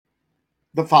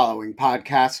The following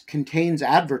podcast contains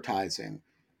advertising.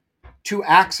 To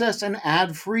access an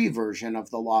ad-free version of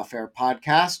the Lawfare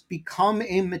podcast, become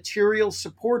a material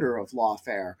supporter of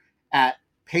Lawfare at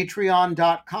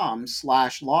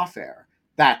patreon.com/lawfare.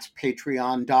 That's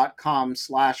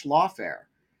patreon.com/lawfare.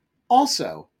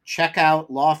 Also, check out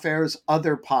Lawfare's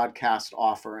other podcast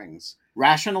offerings: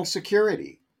 Rational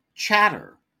Security,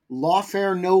 Chatter,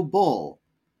 Lawfare No Bull,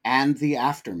 and The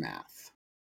Aftermath.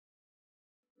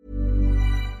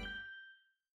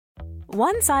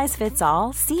 One size fits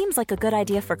all seems like a good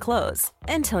idea for clothes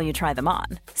until you try them on.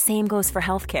 Same goes for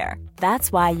healthcare.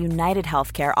 That's why United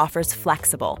Healthcare offers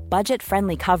flexible,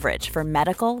 budget-friendly coverage for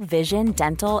medical, vision,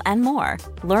 dental, and more.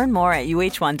 Learn more at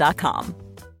uh1.com.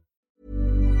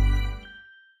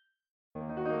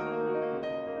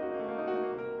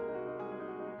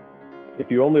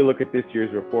 If you only look at this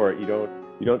year's report, you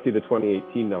don't see the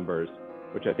 2018 numbers,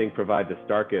 which I think provide the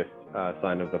starkest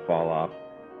sign of the fall off.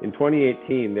 In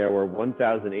 2018, there were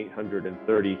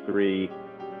 1,833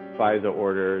 FISA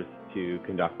orders to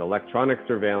conduct electronic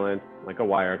surveillance, like a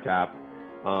wiretap,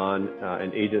 on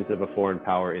an agent of a foreign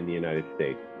power in the United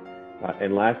States.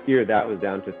 And last year, that was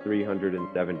down to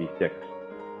 376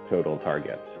 total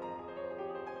targets.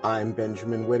 I'm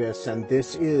Benjamin Wittes, and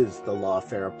this is the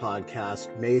Lawfare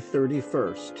Podcast, May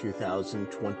 31st,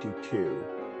 2022.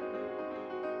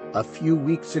 A few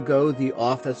weeks ago, the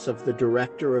Office of the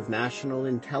Director of National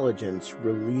Intelligence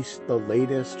released the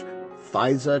latest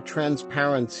FISA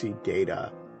transparency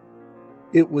data.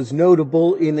 It was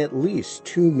notable in at least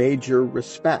two major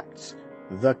respects: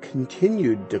 the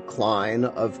continued decline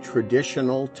of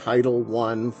traditional Title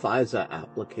I FISA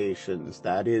applications,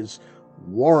 that is,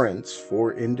 warrants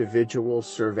for individual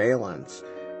surveillance,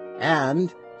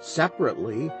 and,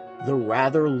 separately, the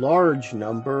rather large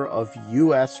number of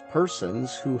U.S.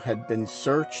 persons who had been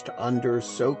searched under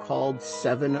so-called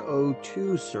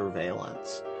 702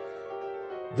 surveillance.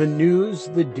 The news,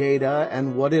 the data,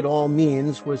 and what it all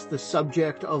means was the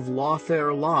subject of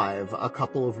Lawfare Live a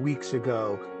couple of weeks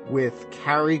ago with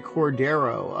Carrie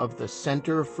Cordero of the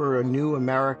Center for a New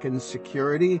American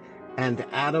Security and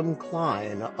Adam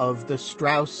Klein of the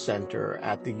Strauss Center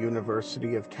at the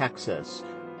University of Texas.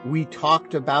 We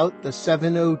talked about the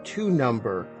 702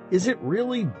 number. Is it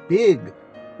really big,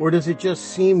 or does it just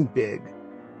seem big?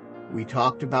 We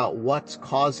talked about what's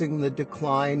causing the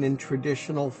decline in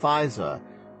traditional FISA.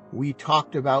 We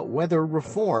talked about whether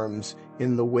reforms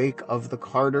in the wake of the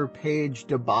Carter Page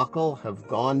debacle have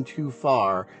gone too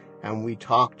far, and we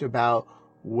talked about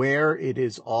where it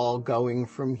is all going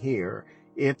from here.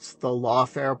 It's the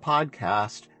Lawfare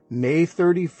Podcast, May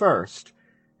 31st.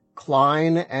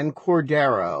 Klein and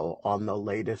Cordero on the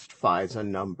latest FISA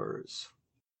numbers.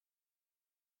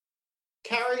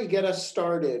 Carrie, get us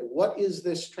started. What is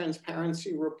this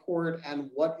transparency report, and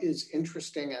what is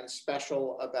interesting and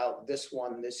special about this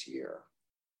one this year?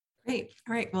 Great.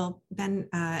 All right. Well, Ben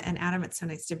and Adam, it's so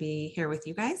nice to be here with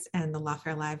you guys and the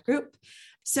Lawfare Live group.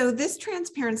 So this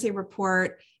transparency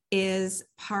report is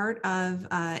part of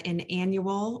an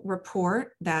annual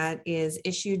report that is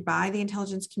issued by the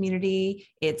intelligence community.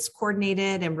 It's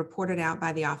coordinated and reported out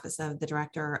by the Office of the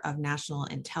Director of National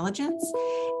Intelligence,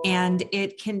 and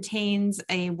it contains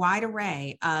a wide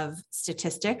array of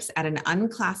statistics at an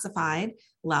unclassified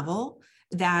level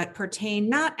that pertain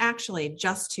not actually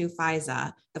just to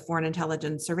FISA, the Foreign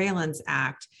Intelligence Surveillance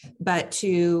Act, but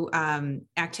to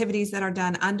activities that are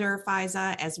done under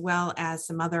FISA, as well as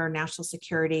some other national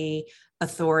security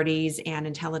authorities and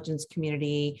intelligence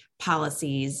community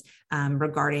policies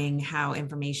regarding how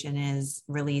information is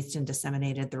released and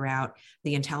disseminated throughout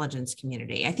the intelligence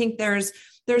community. I think there's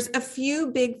a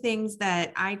few big things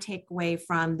that I take away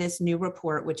from this new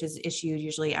report, which is issued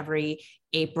usually every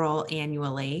April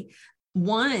annually.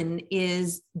 One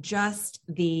is just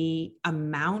the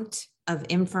amount of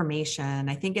information.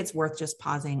 I think it's worth just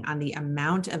pausing on the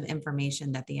amount of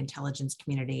information that the intelligence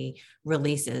community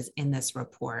releases in this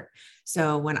report.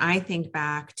 So when I think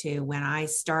back to when I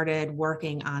started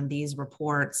working on these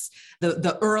reports,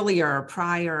 the earlier,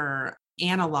 prior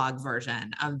analog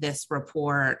version of this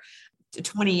report,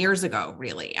 20 years ago,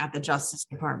 really, at the Justice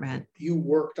Department. You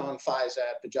worked on FISA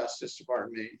at the Justice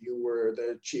Department. You were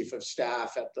the chief of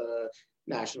staff at the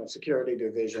National Security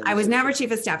Division. I was never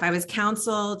chief of staff. I was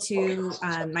counsel to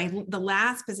the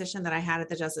last position that I had at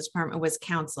the Justice Department was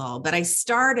counsel, but I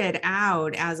started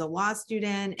out as a law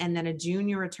student and then a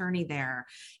junior attorney there.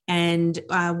 And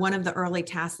one of the early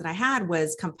tasks that I had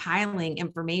was compiling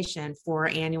information for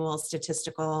annual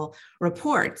statistical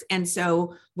reports. And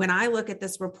so when I look at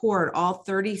this report, all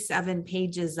 37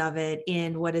 pages of it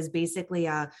in what is basically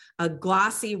a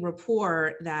glossy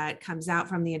report that comes out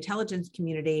from the intelligence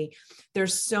community,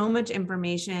 There's so much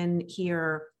information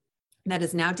here that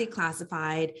is now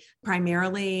declassified,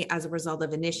 primarily as a result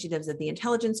of initiatives of the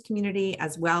intelligence community,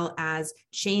 as well as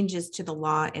changes to the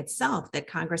law itself that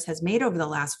Congress has made over the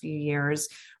last few years,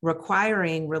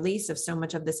 requiring release of so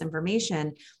much of this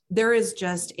information. There is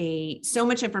just so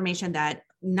much information that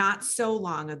not so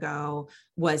long ago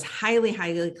was highly,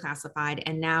 highly classified,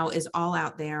 and now is all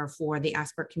out there for the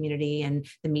expert community and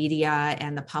the media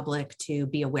and the public to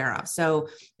be aware of. So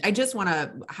I just want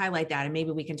to highlight that, and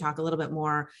maybe we can talk a little bit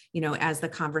more, as the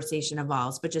conversation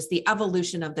evolves, but just the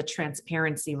evolution of the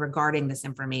transparency regarding this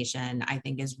information, I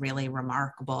think, is really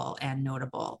remarkable and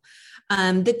notable.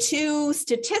 The two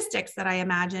statistics that I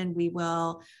imagine we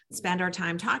will spend our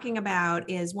time talking about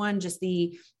is one, just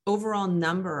the overall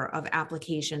number of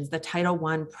applications, the Title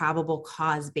I probable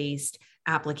cause-based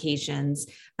applications.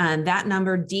 And that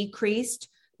number decreased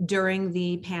during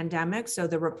the pandemic. So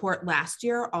the report last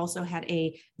year also had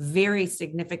a very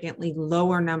significantly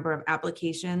lower number of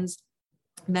applications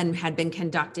than had been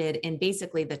conducted in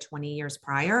basically the 20 years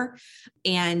prior.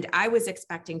 And I was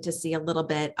expecting to see a little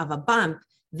bit of a bump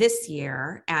this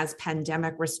year as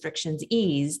pandemic restrictions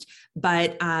eased,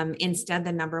 but instead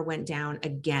the number went down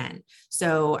again.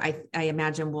 So I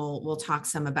imagine we'll talk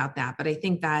some about that, but I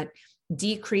think that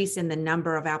decrease in the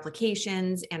number of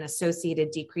applications and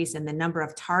associated decrease in the number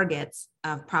of targets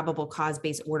of probable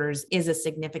cause-based orders is a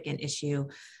significant issue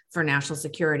for national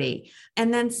security.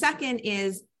 And then second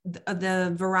is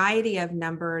the variety of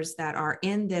numbers that are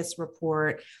in this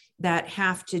report that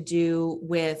have to do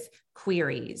with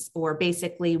queries, or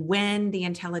basically when the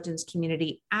intelligence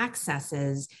community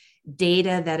accesses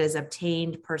data that is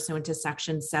obtained pursuant to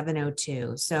Section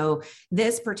 702. So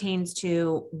this pertains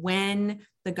to when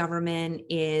the government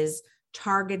is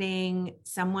targeting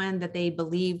someone that they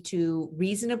believe to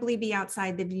reasonably be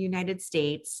outside the United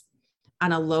States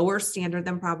on a lower standard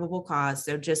than probable cause.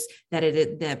 So just that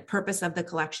the purpose of the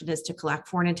collection is to collect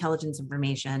foreign intelligence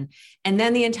information. And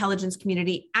then the intelligence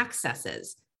community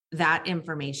accesses that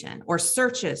information or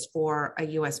searches for a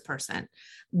US person.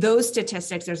 Those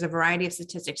statistics, there's a variety of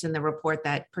statistics in the report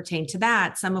that pertain to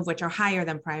that, some of which are higher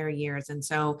than prior years. And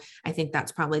so I think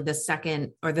that's probably the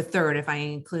second or the third, if I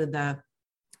include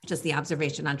just the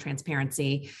observation on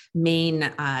transparency, main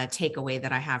takeaway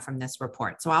that I have from this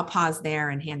report. So I'll pause there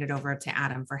and hand it over to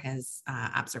Adam for his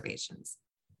observations.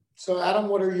 So Adam,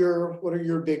 what are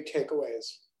your big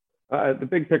takeaways? The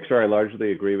big picture, I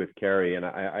largely agree with Carrie, and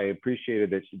I appreciated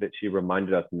that she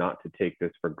reminded us not to take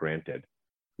this for granted.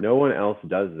 No one else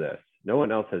does this. No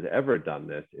one else has ever done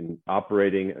this in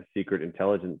operating a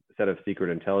set of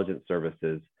secret intelligence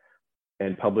services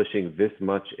and publishing this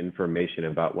much information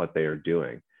about what they are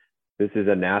doing. This is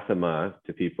anathema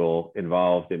to people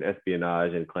involved in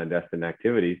espionage and clandestine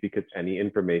activities, because any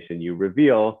information you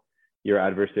reveal, your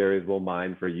adversaries will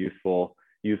mine for useful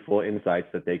insights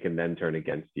that they can then turn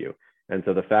against you. And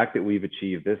so the fact that we've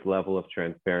achieved this level of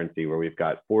transparency, where we've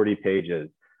got 40 pages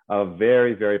of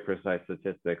very, very precise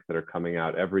statistics that are coming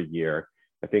out every year,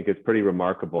 I think is pretty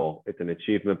remarkable. It's an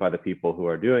achievement by the people who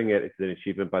are doing it. It's an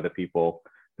achievement by the people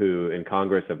who in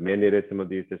Congress have mandated some of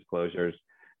these disclosures,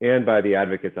 and by the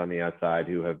advocates on the outside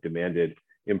who have demanded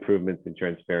improvements in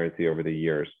transparency over the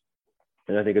years.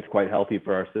 And I think it's quite healthy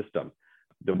for our system.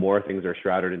 The more things are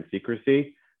shrouded in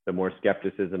secrecy, the more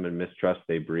skepticism and mistrust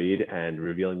they breed, and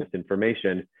revealing this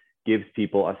information gives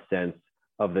people a sense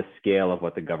of the scale of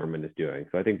what the government is doing.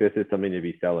 So I think this is something to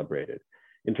be celebrated.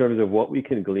 In terms of what we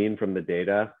can glean from the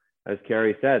data, as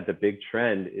Carrie said, the big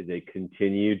trend is a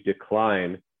continued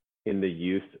decline in the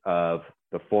use of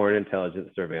the Foreign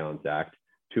Intelligence Surveillance Act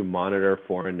to monitor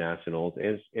foreign nationals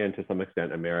and to some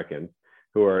extent Americans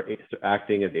who are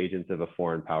acting as agents of a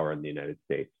foreign power in the United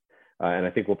States. And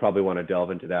I think we'll probably want to delve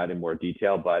into that in more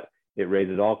detail, but it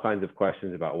raises all kinds of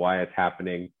questions about why it's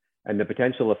happening and the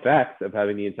potential effects of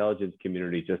having the intelligence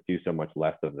community just do so much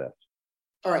less of this.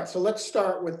 All right, so let's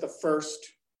start with the first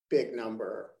big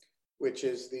number, which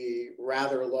is the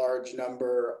rather large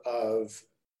number of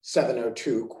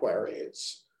 702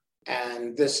 queries.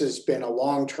 And this has been a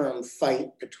long-term fight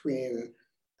between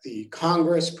the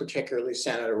Congress, particularly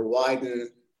Senator Wyden,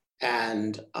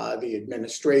 and the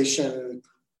administration,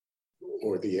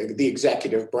 or the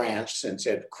executive branch, since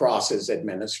it crosses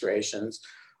administrations,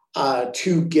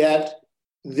 to get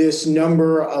this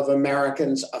number of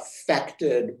Americans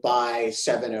affected by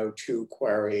 702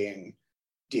 querying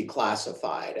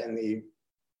declassified. And the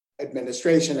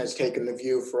administration has taken the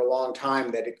view for a long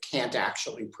time that it can't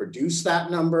actually produce that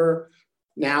number.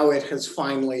 Now it has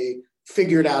finally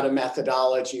figured out a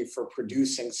methodology for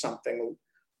producing something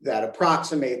that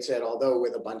approximates it, although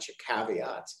with a bunch of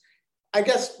caveats. I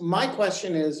guess my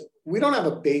question is, we don't have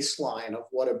a baseline of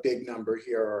what a big number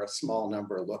here or a small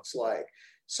number looks like.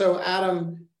 So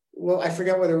Adam, well, I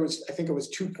forget whether it was, I think it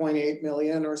was 2.8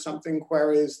 million or something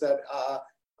queries that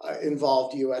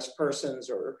involved US persons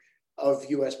or of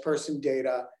US person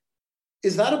data.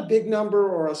 Is that a big number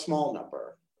or a small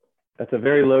number? That's a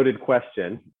very loaded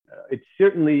question. It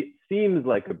certainly seems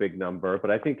like a big number, but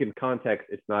I think in context,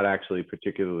 it's not actually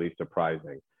particularly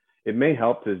surprising. It may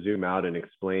help to zoom out and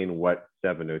explain what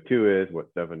 702 is, what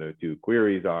 702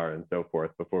 queries are, and so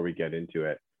forth before we get into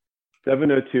it.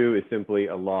 702 is simply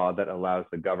a law that allows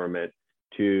the government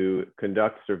to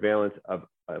conduct surveillance of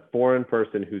a foreign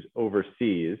person who's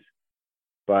overseas,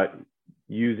 but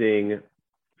using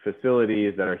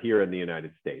facilities that are here in the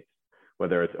United States,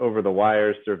 whether it's over the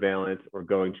wires surveillance or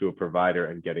going to a provider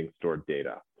and getting stored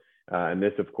data. And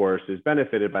this, of course, is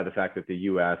benefited by the fact that the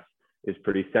US is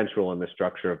pretty central in the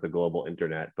structure of the global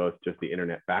internet. Both just the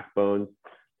internet backbones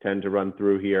tend to run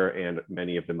through here, and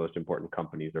many of the most important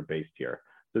companies are based here.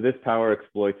 So this power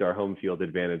exploits our home field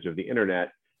advantage of the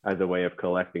internet as a way of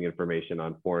collecting information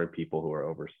on foreign people who are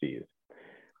overseas.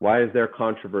 Why is there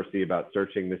controversy about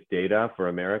searching this data for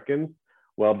Americans?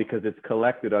 Well, because it's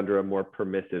collected under a more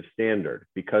permissive standard.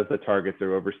 Because the targets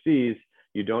are overseas,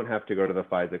 you don't have to go to the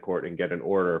FISA court and get an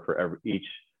order for each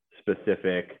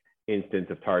specific instance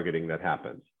of targeting that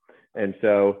happens. And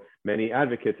so many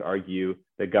advocates argue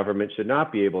the government should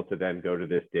not be able to then go to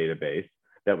this database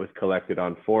that was collected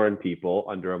on foreign people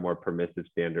under a more permissive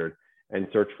standard and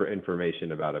search for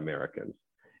information about Americans.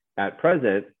 At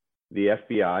present, the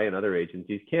FBI and other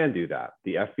agencies can do that.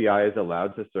 The FBI is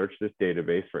allowed to search this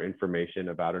database for information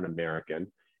about an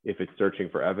American if it's searching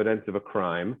for evidence of a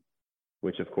crime,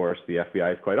 which of course the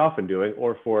FBI is quite often doing,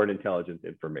 or foreign intelligence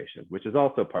information, which is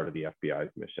also part of the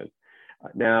FBI's mission.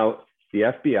 Now, the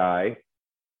FBI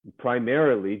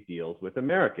primarily deals with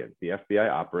Americans. The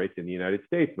FBI operates in the United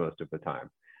States most of the time.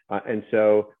 And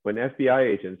so when FBI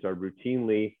agents are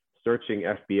routinely searching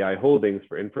FBI holdings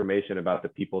for information about the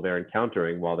people they're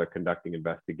encountering while they're conducting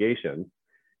investigations,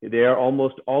 they are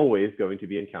almost always going to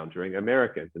be encountering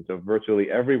Americans. And so virtually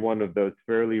every one of those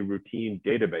fairly routine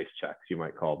database checks, you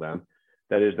might call them,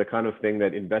 that is the kind of thing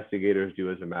that investigators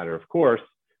do as a matter of course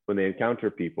when they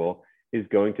encounter people, is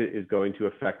going to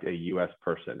affect a US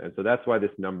person. And so that's why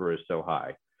this number is so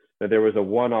high. Now, there was a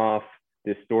one-off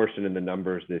distortion in the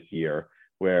numbers this year,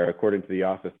 where according to the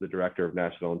Office of the Director of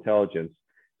National Intelligence,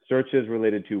 searches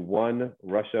related to one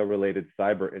Russia-related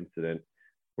cyber incident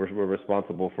were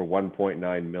responsible for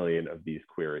 1.9 million of these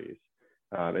queries.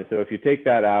 And so if you take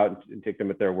that out and take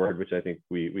them at their word, which I think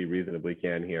we reasonably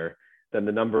can here, then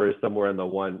the number is somewhere in the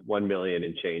 1 million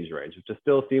and change range, which just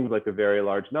still seems like a very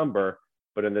large number,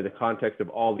 but in the context of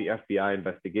all the FBI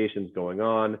investigations going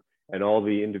on and all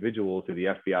the individuals who the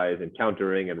FBI is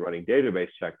encountering and running database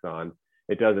checks on,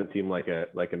 it doesn't seem like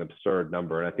an absurd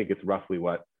number. And I think it's roughly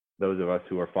what those of us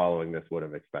who are following this would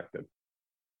have expected.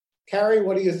 Carrie,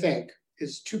 what do you think?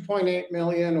 Is 2.8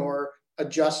 million, or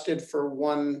adjusted for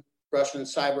one Russian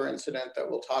cyber incident that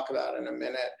we'll talk about in a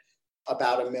minute,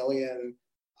 about 1 million,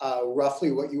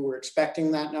 roughly what you were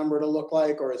expecting that number to look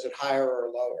like, or is it higher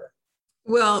or lower?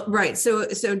 Well, right. So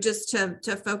just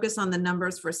to focus on the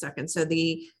numbers for a second. So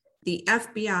the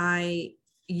FBI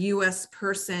US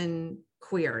person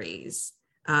queries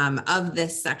of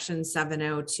this section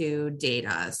 702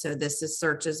 data. So this is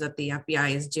searches that the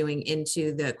FBI is doing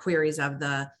into the queries of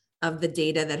the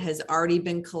data that has already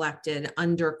been collected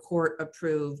under court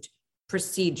approved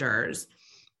procedures.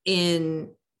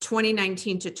 In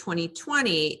 2019 to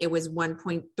 2020, it was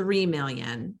 1.3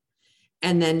 million.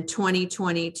 And then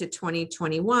 2020 to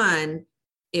 2021,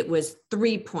 it was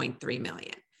 3.3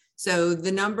 million. So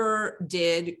the number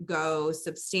did go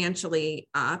substantially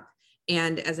up.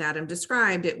 And as Adam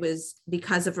described, it was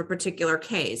because of a particular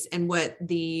case. And what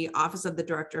the Office of the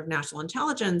Director of National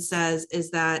Intelligence says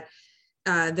is that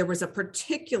there was a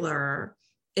particular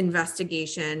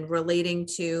investigation relating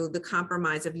to the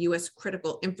compromise of US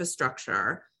critical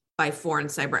infrastructure by foreign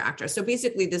cyber actors. So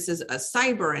basically, this is a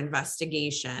cyber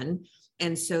investigation.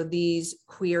 And so these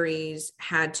queries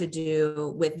had to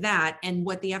do with that. And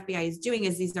what the FBI is doing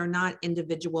is these are not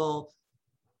individual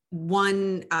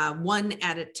one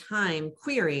at a time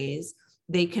queries.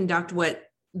 They conduct what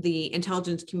the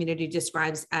intelligence community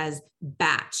describes as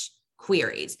batch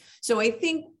queries. So I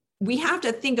think we have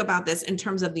to think about this in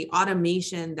terms of the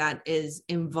automation that is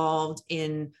involved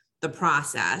in the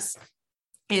process.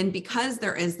 And because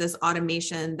there is this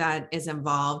automation that is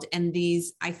involved, and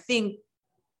these, I think,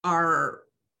 are,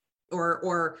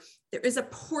 or there is a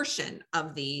portion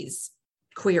of these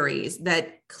queries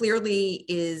that clearly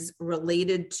is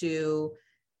related to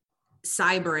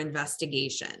cyber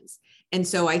investigations. And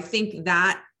so I think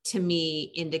that to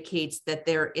me indicates that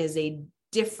there is a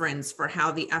difference for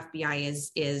how the FBI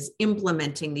is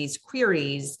implementing these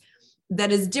queries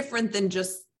that is different than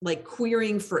just like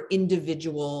querying for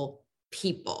individual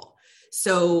people.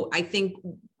 So I think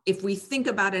if we think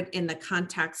about it in the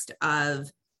context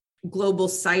of global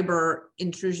cyber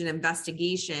intrusion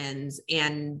investigations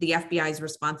and the FBI's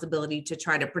responsibility to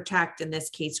try to protect, in this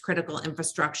case, critical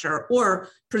infrastructure, or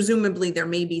presumably there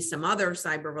may be some other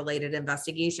cyber related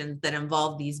investigations that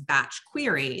involve these batch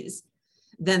queries,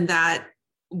 then that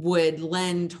would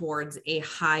lend towards a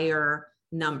higher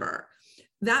number.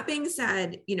 That being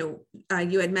said, you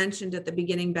had mentioned at the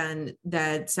beginning, Ben,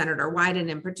 that Senator Wyden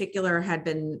in particular had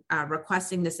been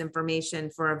requesting this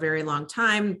information for a very long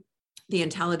time. The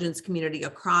intelligence community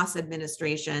across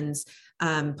administrations,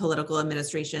 political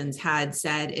administrations, had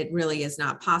said it really is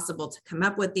not possible to come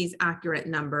up with these accurate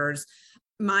numbers.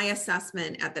 My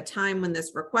assessment at the time when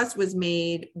this request was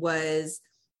made was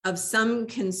of some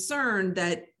concern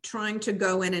that trying to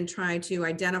go in and try to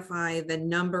identify the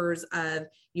numbers of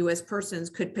U.S.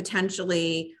 persons could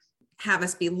potentially have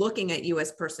us be looking at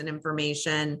U.S. person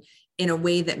information in a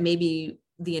way that maybe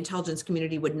the intelligence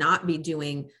community would not be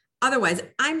doing. Otherwise,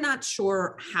 I'm not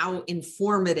sure how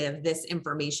informative this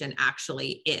information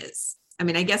actually is. I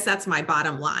mean, I guess that's my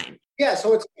bottom line. Yeah,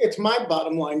 so it's my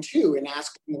bottom line too in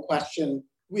asking the question,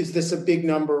 is this a big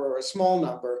number or a small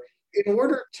number? In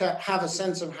order to have a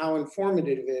sense of how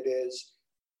informative it is,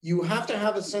 you have to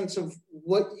have a sense of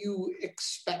what you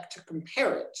expect to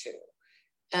compare it to.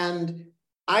 And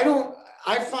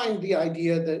I find the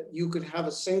idea that you could have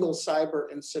a single cyber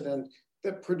incident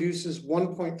that produces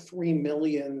 1.3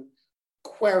 million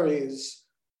queries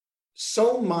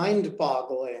so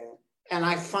mind-boggling. And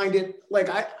I find it like,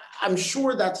 I'm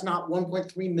sure that's not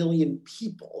 1.3 million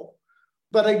people,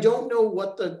 but I don't know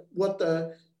what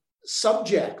the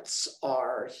subjects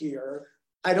are here.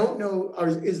 I don't know,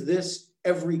 is this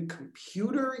every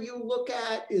computer you look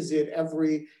at? Is it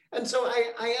every, and so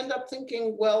I end up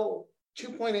thinking, well,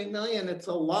 2.8 million, it's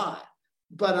a lot,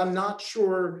 but I'm not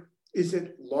sure, is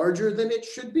it larger than it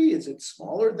should be? Is it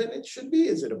smaller than it should be?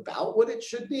 Is it about what it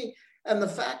should be? And the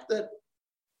fact that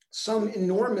some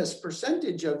enormous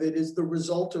percentage of it is the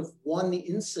result of one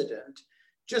incident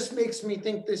just makes me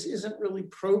think this isn't really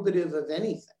probative of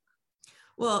anything.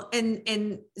 Well,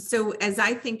 and so as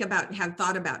I think about, have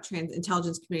thought about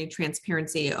intelligence community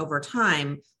transparency over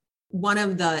time, one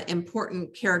of the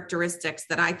important characteristics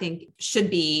that I think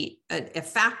should be a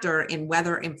factor in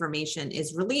whether information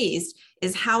is released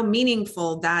is how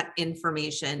meaningful that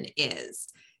information is.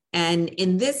 And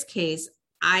in this case,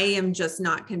 I am just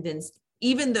not convinced,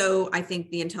 even though I think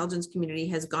the intelligence community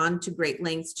has gone to great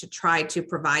lengths to try to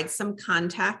provide some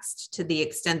context to the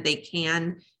extent they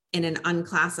can in an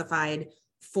unclassified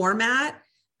format,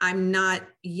 I'm not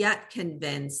yet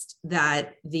convinced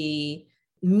that the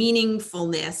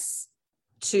meaningfulness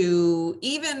to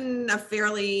even a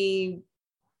fairly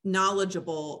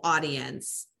knowledgeable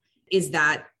audience is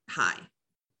that high.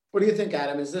 What do you think,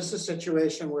 Adam? Is this a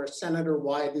situation where Senator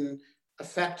Wyden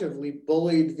effectively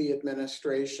bullied the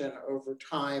administration over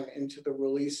time into the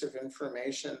release of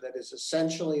information that is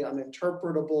essentially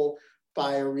uninterpretable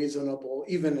by a reasonable,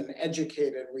 even an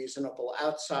educated, reasonable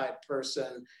outside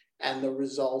person, and the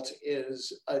result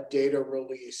is a data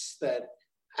release that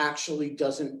actually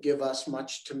doesn't give us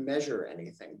much to measure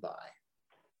anything by?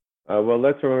 Well,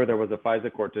 let's remember there was a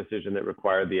FISA court decision that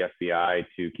required the FBI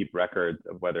to keep records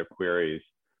of whether queries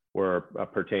were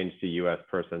pertained to U.S.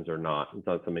 persons or not. It's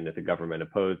not something that the government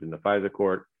opposed in the FISA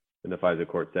court, and the FISA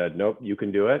court said, nope, you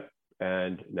can do it,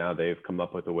 and now they've come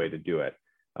up with a way to do it.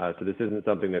 So this isn't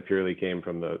something that purely came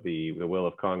from the will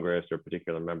of Congress or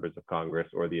particular members of Congress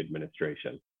or the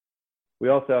administration. We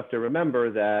also have to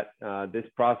remember that this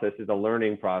process is a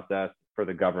learning process for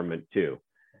the government too.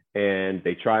 And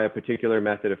they try a particular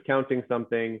method of counting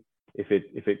something. If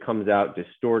it comes out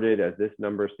distorted, as this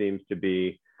number seems to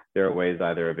be, there are ways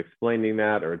either of explaining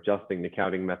that or adjusting the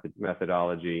counting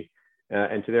methodology.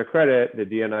 And to their credit, the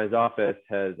DNI's office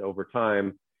has over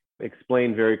time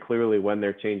explained very clearly when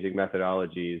they're changing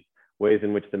methodologies, ways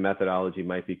in which the methodology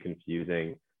might be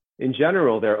confusing. In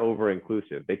general, they're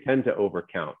over-inclusive. They tend to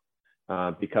overcount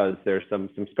because there's some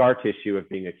scar tissue of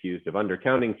being accused of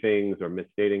undercounting things or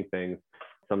misstating things,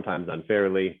 sometimes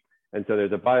unfairly. And so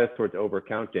there's a bias towards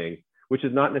overcounting, which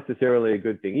is not necessarily a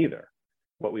good thing either.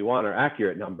 What we want are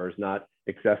accurate numbers, not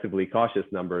excessively cautious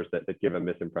numbers that give a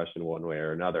misimpression one way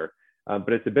or another.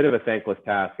 But it's a bit of a thankless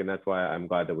task, and that's why I'm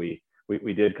glad that we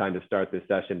did kind of start this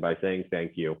session by saying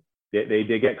thank you. They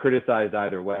get criticized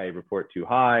either way. Report too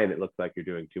high and it looks like you're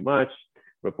doing too much.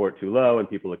 Report too low and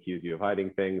people accuse you of hiding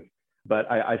things.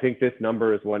 But I think this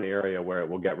number is one area where it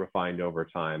will get refined over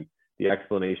time. The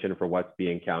explanation for what's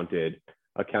being counted,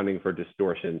 accounting for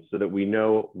distortions so that we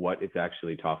know what it's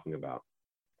actually talking about.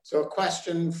 So a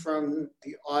question from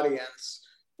the audience,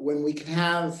 when we can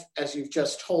have, as you've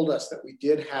just told us, that we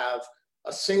did have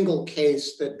a single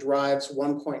case that drives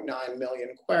 1.9 million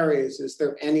queries, is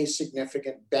there any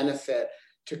significant benefit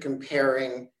to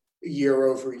comparing year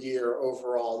over year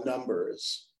overall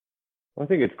numbers? Well, I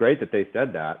think it's great that they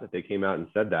said that they came out and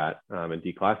said that and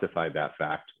declassified that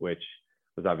fact, which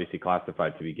was obviously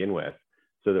classified to begin with,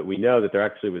 so that we know that there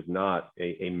actually was not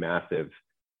a massive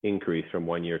increase from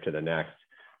one year to the next.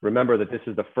 Remember that this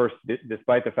is the first,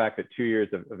 despite the fact that 2 years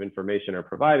of information are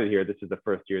provided here, this is the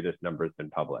first year this number has been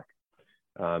public.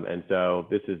 And so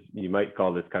this is, you might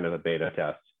call this kind of a beta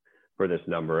test for this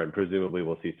number, and presumably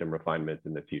we'll see some refinements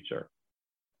in the future.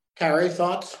 Carrie,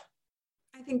 thoughts?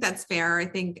 I think that's fair. I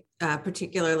think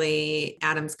particularly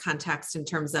Adam's context in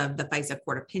terms of the FISA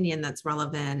court opinion that's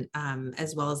relevant,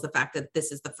 as well as the fact that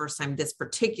this is the first time this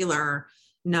particular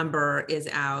number is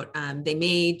out. They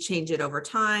may change it over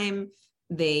time.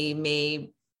 They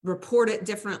may report it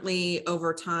differently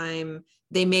over time.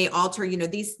 They may alter,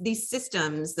 these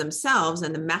systems themselves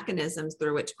and the mechanisms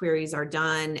through which queries are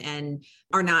done and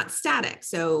are not static.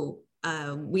 So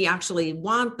we actually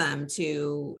want them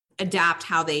to adapt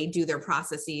how they do their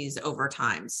processes over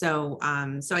time. So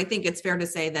I think it's fair to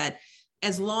say that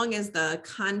as long as the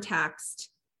context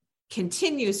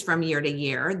continues from year to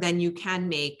year, then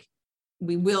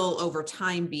we will over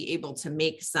time be able to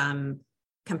make some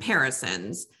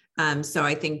comparisons. So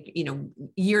I think,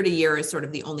 year to year is sort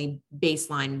of the only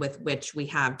baseline with which we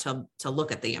have to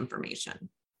look at the information.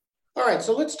 All right,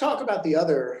 so let's talk about the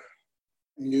other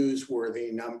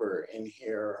newsworthy number in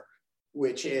here,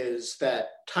 which is that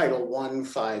Title I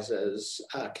FISAs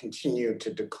continue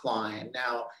to decline.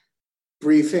 Now,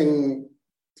 briefing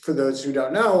for those who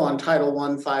don't know on Title I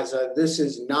FISA, this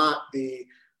is not the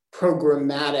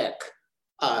programmatic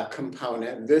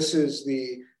component. This is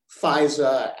the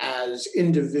FISA as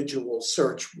individual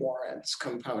search warrants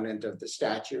component of the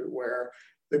statute, where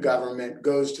the government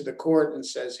goes to the court and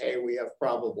says, hey, we have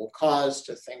probable cause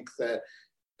to think that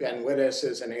Ben Wittes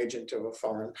is an agent of a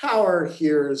foreign power.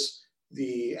 Here's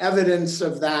the evidence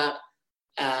of that,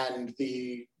 and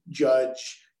the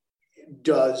judge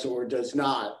does or does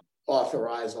not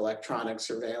authorize electronic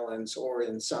surveillance, or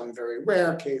in some very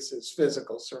rare cases,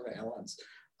 physical surveillance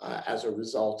as a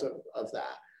result of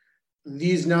that.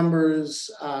 These numbers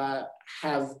are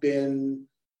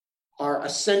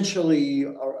essentially,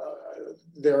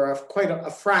 they're quite a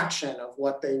fraction of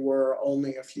what they were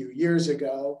only a few years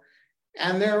ago.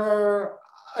 And there are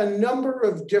a number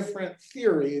of different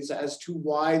theories as to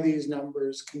why these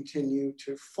numbers continue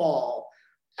to fall.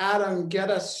 Adam, get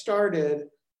us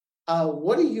started.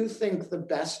 What do you think the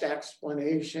best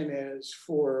explanation is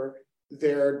for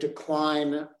their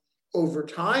decline over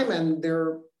time, and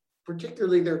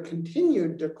particularly their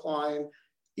continued decline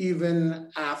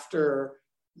even after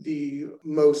the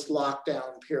most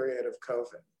lockdown period of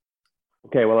COVID?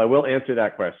 Okay, well, I will answer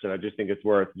that question. I just think it's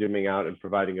worth zooming out and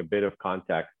providing a bit of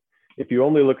context. If you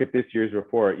only look at this year's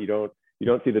report, you don't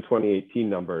see the 2018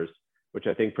 numbers, which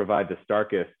I think provide the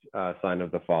starkest sign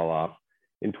of the fall off.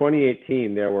 In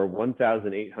 2018, there were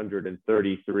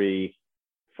 1,833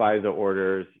 FISA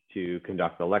orders to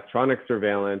conduct electronic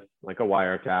surveillance, like a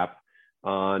wiretap,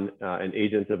 on an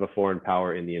agent of a foreign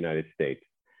power in the United States.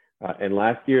 And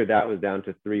last year, that was down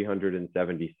to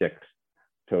 376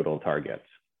 total targets.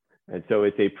 And so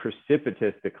it's a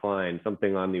precipitous decline,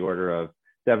 something on the order of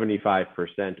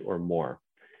 75% or more.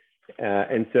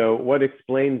 And so what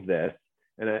explains this,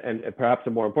 and perhaps a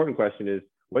more important question is,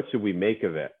 what should we make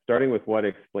of it? Starting with what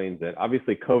explains it.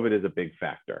 Obviously, COVID is a big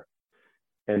factor.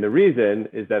 And the reason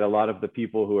is that a lot of the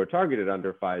people who are targeted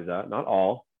under FISA, not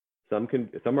all,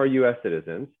 some are US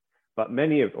citizens, but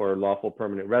or lawful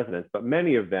permanent residents, but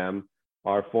many of them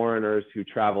are foreigners who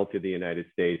travel to the United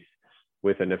States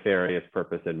with a nefarious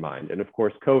purpose in mind. And of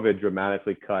course, COVID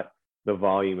dramatically cut the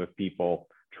volume of people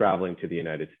traveling to the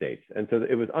United States. And so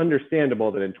it was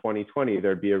understandable that in 2020,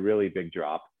 there'd be a really big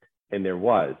drop, and there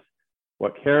was.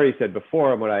 What Carrie said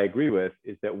before, and what I agree with,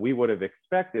 is that we would have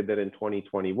expected that in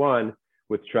 2021,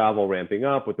 with travel ramping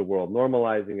up, with the world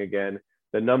normalizing again,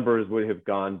 the numbers would have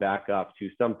gone back up to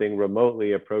something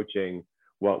remotely approaching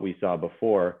what we saw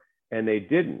before, and they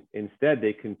didn't. Instead,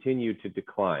 they continued to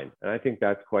decline, and I think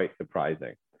that's quite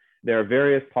surprising. There are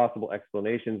various possible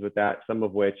explanations with that, some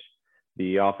of which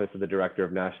the Office of the Director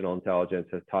of National Intelligence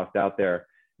has tossed out there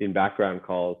in background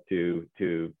calls to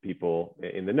people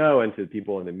in the know and to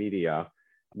people in the media.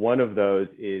 One of those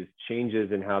is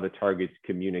changes in how the targets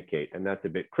communicate. And that's a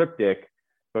bit cryptic,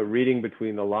 but reading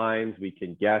between the lines, we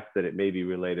can guess that it may be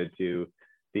related to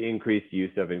the increased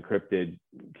use of encrypted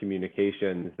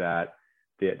communications that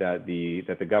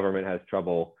the government has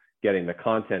trouble getting the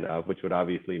content of, which would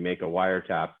obviously make a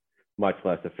wiretap much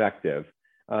less effective.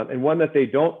 And one that they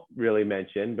don't really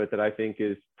mention, but that I think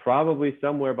is probably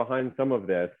somewhere behind some of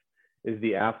this, is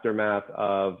the aftermath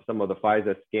of some of the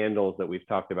FISA scandals that we've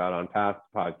talked about on past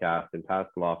podcasts and past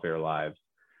Lawfare Lives,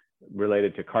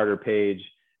 related to Carter Page,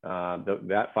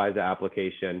 that FISA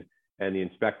application, and the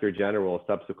Inspector General's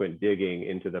subsequent digging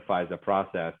into the FISA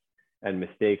process and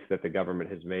mistakes that the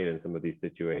government has made in some of these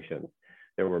situations.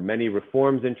 There were many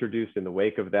reforms introduced in the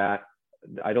wake of that.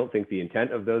 I don't think the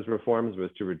intent of those reforms was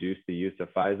to reduce the use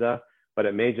of FISA, but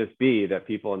it may just be that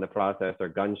people in the process are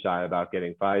gun shy about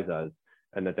getting FISAs,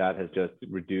 and that has just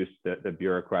reduced the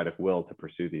bureaucratic will to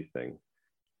pursue these things.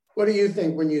 What do you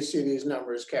think when you see these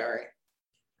numbers, Carrie?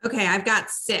 Okay, I've got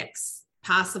 6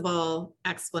 possible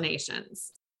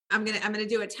explanations. I'm gonna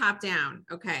do it top down.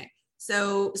 Okay,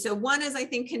 so one is, I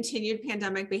think, continued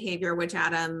pandemic behavior, which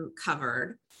Adam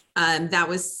covered. That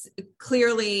was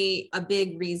clearly a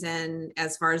big reason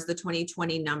as far as the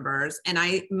 2020 numbers. And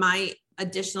my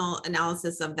additional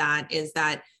analysis of that is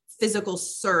that physical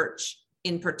search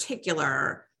in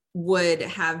particular would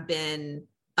have been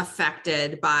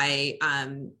affected by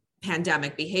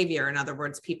pandemic behavior. In other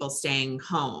words, people staying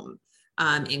home,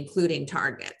 including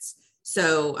targets.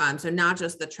 So not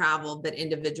just the travel, but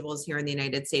individuals here in the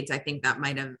United States, I think that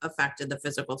might have affected the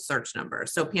physical search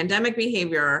numbers. So pandemic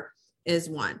behavior is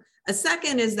one. A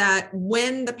second is that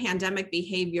when the pandemic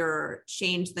behavior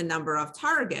changed the number of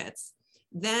targets,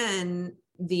 then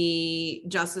the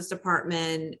Justice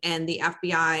Department and the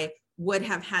FBI would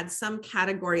have had some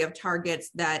category of targets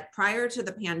that prior to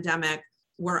the pandemic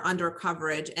were under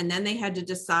coverage. And then they had to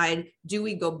decide, do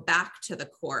we go back to the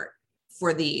court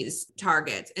for these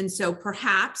targets? And so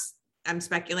perhaps, I'm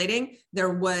speculating, there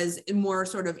was more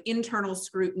sort of internal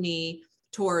scrutiny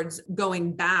towards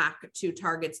going back to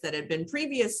targets that had been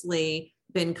previously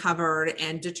been covered,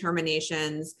 and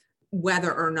determinations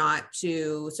whether or not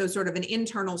so sort of an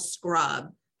internal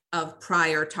scrub of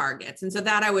prior targets. And so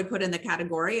that I would put in the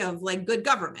category of like good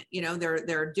government. You know,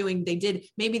 they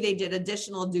did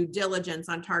additional due diligence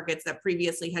on targets that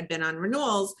previously had been on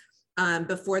renewals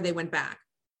before they went back.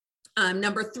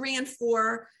 Number 3 and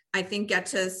 4, I think, get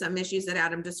to some issues that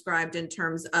Adam described in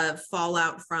terms of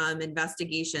fallout from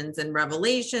investigations and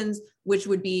revelations, which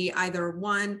would be either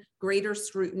one, greater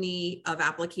scrutiny of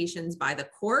applications by the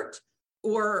court,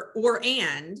 or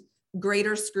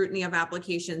greater scrutiny of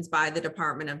applications by the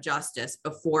Department of Justice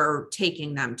before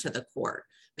taking them to the court.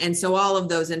 And so all of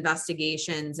those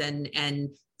investigations and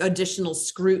additional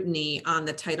scrutiny on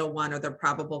the Title I or the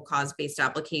probable cause-based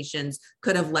applications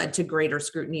could have led to greater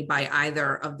scrutiny by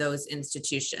either of those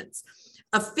institutions.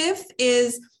 A fifth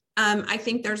is, I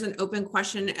think there's an open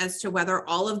question as to whether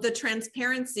all of the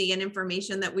transparency and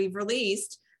information that we've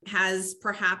released has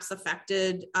perhaps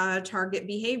affected target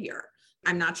behavior.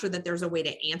 I'm not sure that there's a way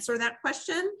to answer that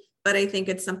question, but I think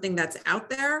it's something that's out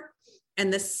there.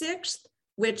 And the sixth,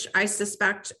 which I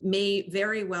suspect may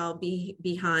very well be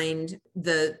behind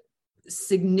the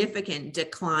significant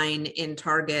decline in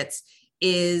targets,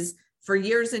 is for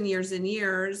years and years and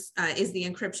years, is the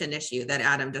encryption issue that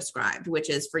Adam described, which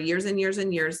is for years and years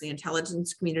and years, the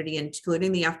intelligence community,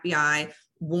 including the FBI,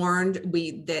 warned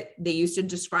that they used to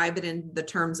describe it in the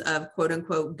terms of quote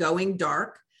unquote going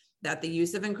dark, that the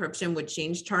use of encryption would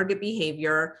change target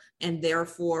behavior, and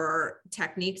therefore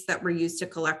techniques that were used to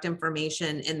collect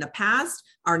information in the past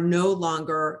are no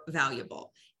longer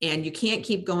valuable. And you can't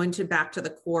keep going back to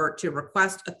the court to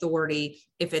request authority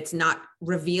if it's not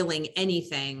revealing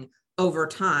anything over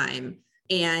time.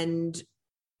 And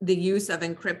the use of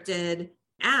encrypted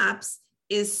apps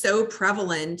is so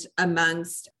prevalent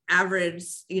amongst average,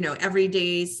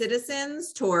 everyday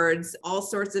citizens towards all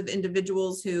sorts of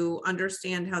individuals who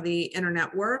understand how the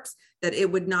internet works, that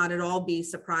it would not at all be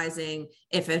surprising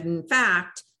if in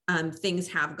fact things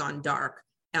have gone dark,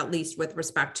 at least with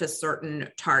respect to certain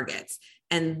targets.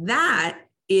 And that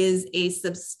is a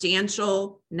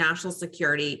substantial national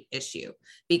security issue,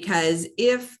 because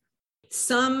if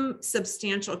some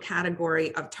substantial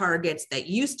category of targets that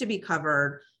used to be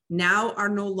covered now are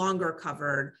no longer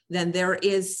covered, then there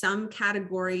is some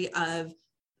category of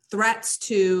threats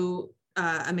to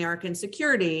American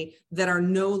security that are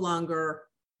no longer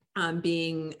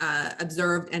being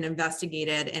observed and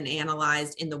investigated and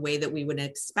analyzed in the way that we would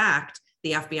expect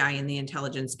the FBI and the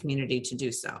intelligence community to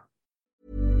do so.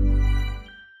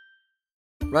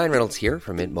 Ryan Reynolds here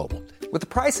from Mint Mobile. With the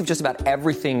price of just about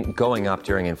everything going up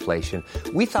during inflation,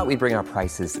 we thought we'd bring our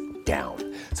prices down.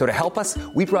 So to help us,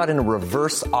 we brought in a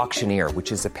reverse auctioneer, which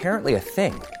is apparently a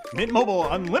thing. Mint Mobile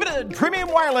Unlimited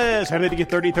Premium Wireless. How to get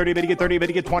 30, 30, bit to get 30, bit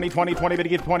to get 20, 20, 20, bit to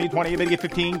get 20, 20, bit to get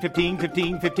 15, 15,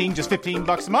 15, 15, just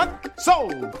 $15 a month?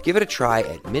 Sold! Give it a try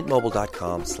at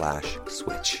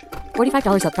mintmobile.com/switch.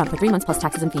 $45 up front for 3 months plus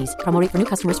taxes and fees. Promo rate for new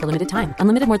customers for limited time.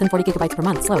 Unlimited more than 40 gigabytes per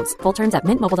month. Slows full terms at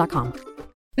mintmobile.com.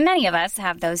 Many of us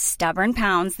have those stubborn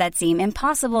pounds that seem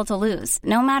impossible to lose,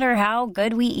 no matter how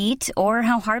good we eat or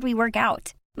how hard we work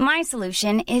out. My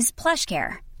solution is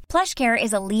PlushCare. PlushCare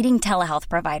is a leading telehealth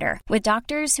provider with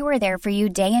doctors who are there for you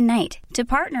day and night to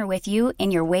partner with you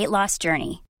in your weight loss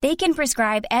journey. They can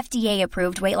prescribe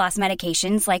FDA-approved weight loss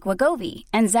medications like Wegovy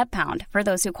and Zepbound for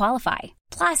those who qualify.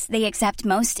 Plus, they accept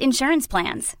most insurance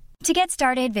plans. To get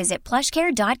started, visit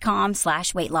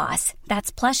plushcare.com/weightloss.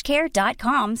 That's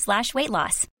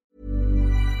plushcare.com/weightloss.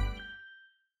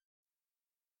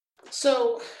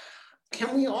 So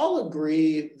can we all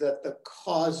agree that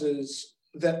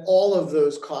that all of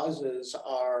those causes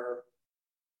are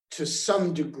to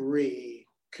some degree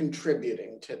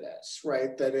contributing to this,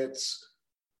 right? That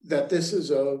this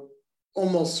is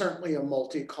almost certainly a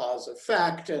multi-cause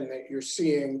effect, and that you're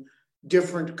seeing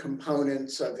different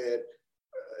components of it.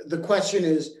 The question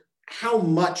is how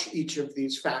much each of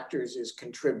these factors is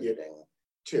contributing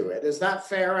to it. Is that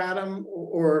fair, Adam?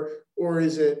 Or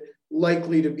is it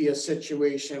likely to be a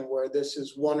situation where this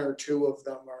is one or two of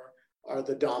them are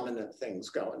the dominant things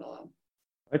going on?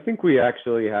 I think we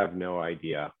actually have no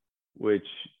idea, which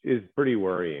is pretty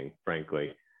worrying,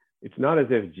 frankly. It's not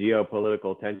as if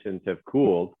geopolitical tensions have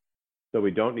cooled, so we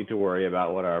don't need to worry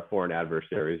about what our foreign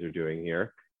adversaries are doing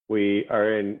here. We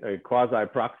are in a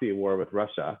quasi-proxy war with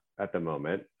Russia at the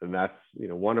moment, and that's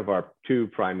one of our two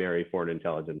primary foreign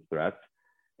intelligence threats.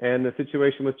 And the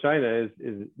situation with China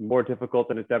is more difficult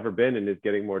than it's ever been, and is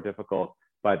getting more difficult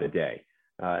by the day.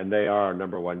 And they are our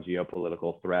number one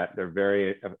geopolitical threat. They're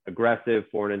very aggressive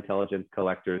foreign intelligence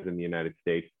collectors in the United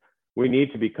States. We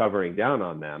need to be covering down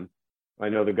on them. I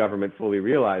know the government fully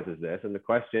realizes this. And the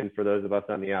question for those of us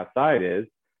on the outside is,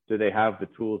 do they have the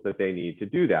tools that they need to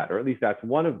do that? Or at least that's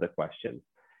one of the questions.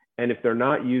 And if they're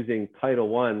not using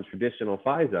Title I traditional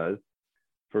FISAs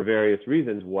for various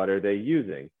reasons, what are they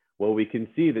using? Well, we can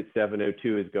see that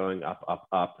 702 is going up, up,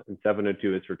 up, and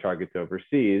 702 is for targets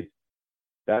overseas.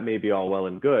 That may be all well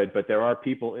and good, but there are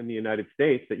people in the United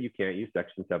States that you can't use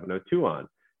Section 702 on.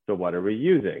 So what are we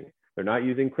using? They're not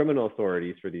using criminal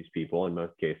authorities for these people in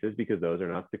most cases because those are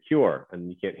not secure, and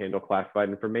you can't handle classified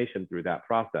information through that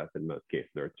process in most cases.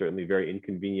 It's certainly very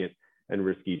inconvenient and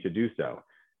risky to do so.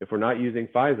 If we're not using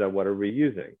FISA, what are we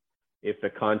using? If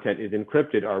the content is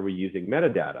encrypted, are we using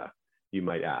metadata, you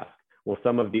might ask? Well,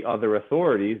 some of the other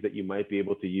authorities that you might be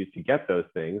able to use to get those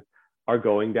things are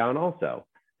going down also.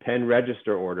 Pen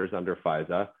register orders under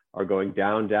FISA are going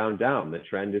down, down, down. The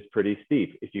trend is pretty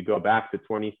steep. If you go back to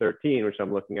 2013, which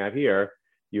I'm looking at here,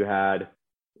 you had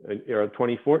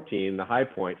 2014, the high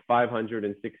point,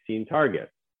 516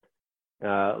 targets.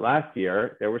 Last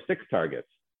year, there were 6 targets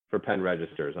for pen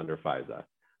registers under FISA.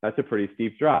 That's a pretty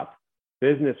steep drop.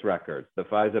 Business records, the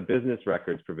FISA business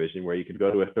records provision, where you could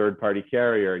go to a third-party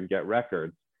carrier and get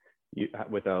records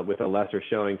with a lesser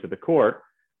showing to the court,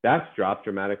 that's dropped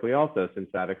dramatically also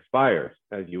since that expires,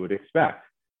 as you would expect.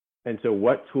 And so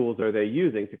what tools are they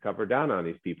using to cover down on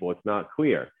these people? It's not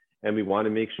clear. And we want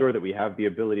to make sure that we have the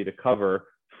ability to cover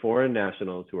foreign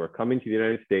nationals who are coming to the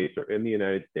United States or in the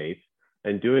United States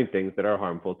and doing things that are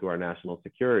harmful to our national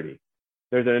security.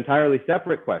 There's an entirely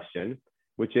separate question,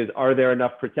 which is, are there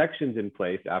enough protections in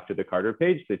place after the Carter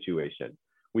Page situation?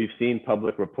 We've seen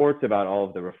public reports about all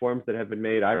of the reforms that have been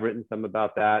made. I've written some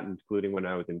about that, including when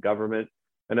I was in government.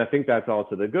 And I think that's all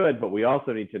to the good, but we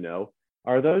also need to know,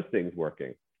 are those things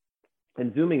working?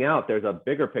 And zooming out, there's a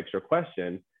bigger picture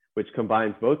question, which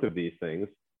combines both of these things.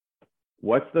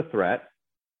 What's the threat?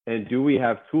 And do we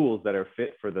have tools that are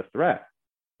fit for the threat?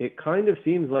 It kind of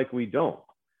seems like we don't.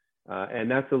 And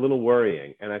that's a little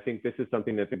worrying. And I think this is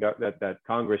something that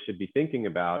Congress should be thinking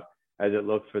about as it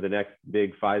looks for the next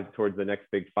big FISA, towards the next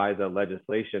big FISA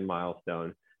legislation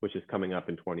milestone, which is coming up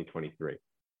in 2023.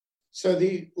 So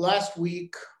the last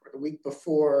week, or the week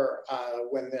before,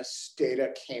 when this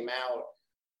data came out,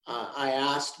 I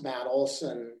asked Matt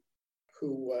Olson,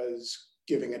 who was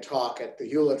giving a talk at the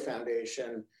Hewlett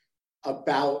Foundation,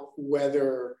 about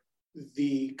whether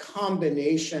the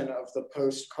combination of the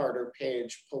post-Carter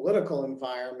Page political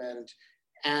environment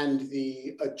and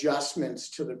the adjustments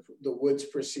to the Woods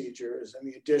procedures and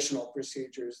the additional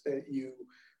procedures that you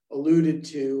alluded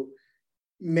to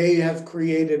may have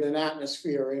created an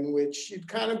atmosphere in which you'd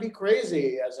kind of be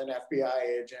crazy as an FBI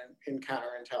agent in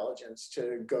counterintelligence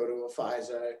to go to a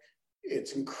FISA.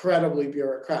 It's incredibly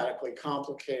bureaucratically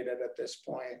complicated at this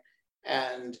point,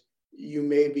 and you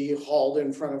may be hauled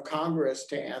in front of Congress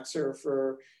to answer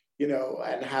for,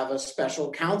 and have a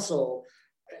special counsel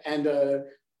and a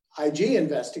IG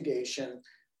investigation.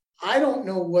 I don't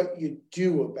know what you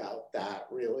do about that,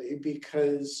 really,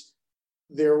 because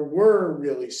there were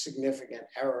really significant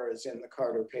errors in the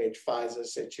Carter Page FISA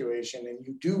situation, and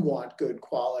you do want good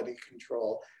quality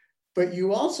control. But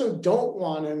you also don't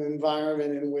want an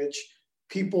environment in which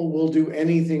people will do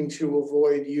anything to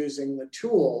avoid using the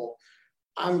tool.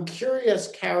 I'm curious,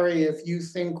 Carrie, if you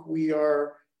think we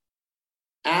are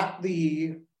at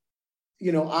the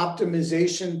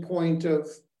optimization point of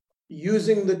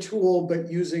using the tool, but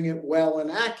using it well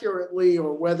and accurately,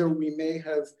 or whether we may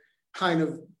have kind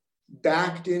of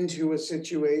backed into a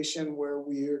situation where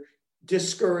we're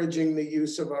discouraging the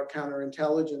use of our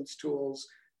counterintelligence tools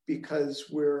because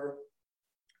we're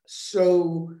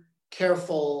so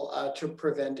careful to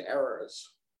prevent errors.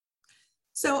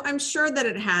 So I'm sure that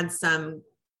it had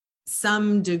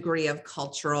some degree of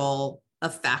cultural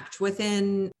effect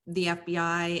within the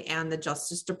FBI and the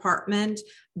Justice Department,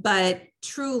 but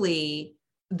truly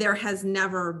there has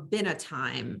never been a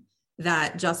time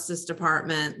that Justice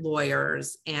Department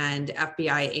lawyers and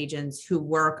FBI agents who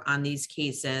work on these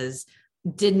cases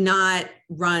did not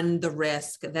run the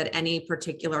risk that any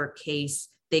particular case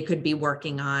they could be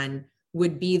working on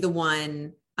would be the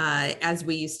one, as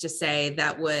we used to say,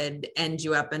 that would end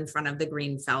you up in front of the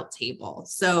green felt table.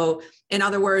 So in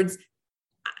other words,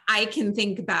 I can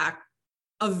think back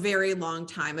a very long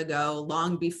time ago,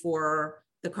 long before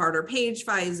the Carter Page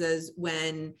FISAs,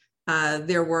 when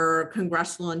there were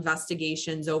congressional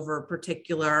investigations over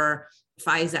particular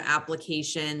FISA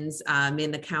applications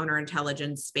in the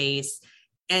counterintelligence space.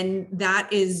 And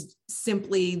that is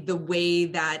simply the way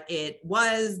that it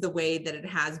was, the way that it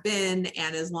has been.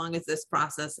 And as long as this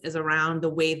process is around, the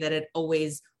way that it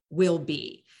always will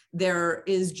be. There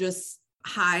is just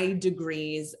high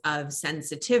degrees of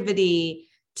sensitivity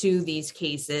to these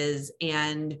cases,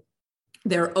 and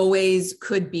there always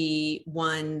could be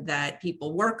one that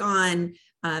people work on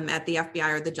at the FBI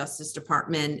or the Justice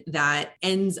Department that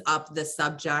ends up the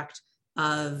subject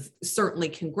of certainly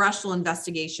congressional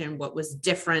investigation. What was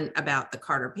different about the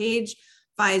Carter Page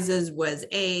FISAs was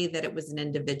A, that it was an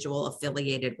individual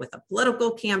affiliated with a political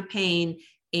campaign,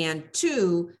 and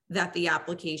two, that the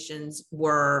applications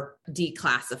were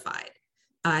declassified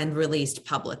and released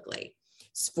publicly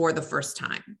for the first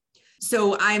time.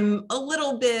 So I'm a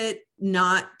little bit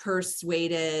not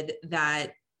persuaded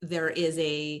that there is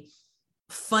a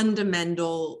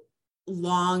fundamental,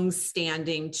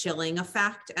 long-standing chilling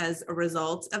effect as a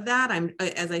result of that.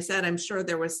 As I said, I'm sure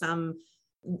there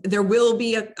will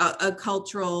be a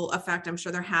cultural effect. I'm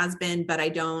sure there has been, but I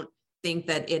don't think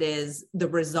that it is the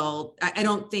result. I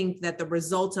don't think that the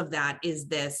result of that is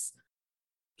this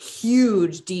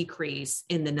huge decrease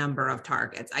in the number of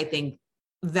targets. I think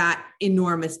that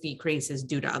enormous decrease is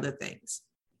due to other things.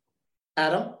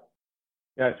 Adam?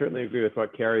 Yeah, I certainly agree with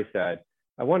what Carrie said.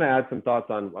 I want to add some thoughts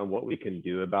on what we can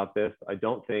do about this. I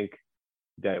don't think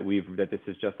that this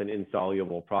is just an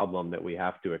insoluble problem that we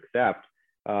have to accept.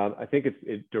 I think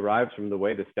it derives from the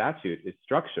way the statute is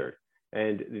structured.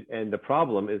 And the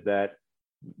problem is that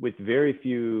with very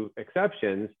few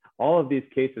exceptions, all of these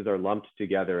cases are lumped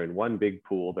together in one big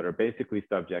pool that are basically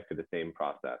subject to the same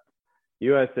process.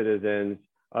 US citizens,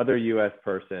 other US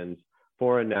persons,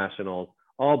 foreign nationals,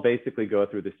 all basically go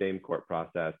through the same court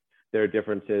process. There are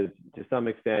differences to some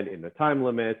extent in the time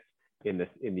limits, in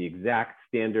the exact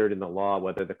standard in the law,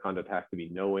 whether the conduct has to be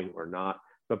knowing or not.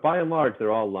 But by and large,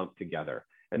 they're all lumped together.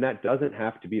 And that doesn't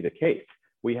have to be the case.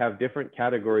 We have different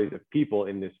categories of people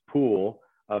in this pool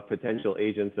of potential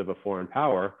agents of a foreign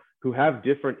power who have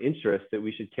different interests that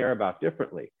we should care about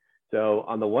differently. So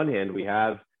on the one hand, we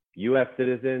have US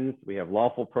citizens, we have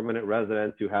lawful permanent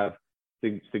residents who have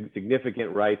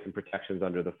significant rights and protections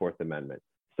under the Fourth Amendment.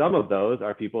 Some of those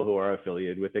are people who are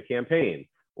affiliated with a campaign,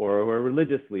 or who are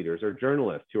religious leaders or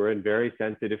journalists who are in very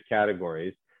sensitive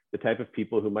categories, the type of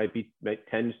people who might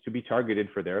tend to be targeted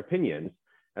for their opinions,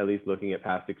 at least looking at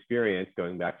past experience,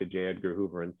 going back to J. Edgar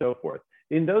Hoover and so forth.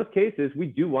 In those cases, we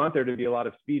do want there to be a lot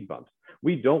of speed bumps.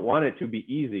 We don't want it to be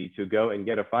easy to go and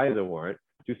get a FISA warrant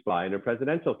to spy in a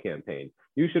presidential campaign.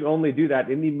 You should only do that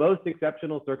in the most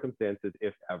exceptional circumstances,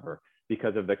 if ever,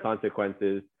 because of the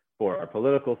consequences for our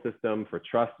political system, for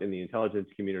trust in the intelligence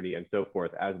community, and so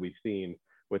forth, as we've seen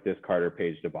with this Carter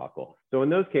Page debacle. So in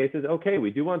those cases, okay,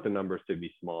 we do want the numbers to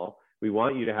be small, We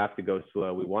want you to have to go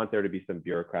slow. We want there to be some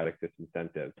bureaucratic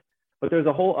disincentives. But there's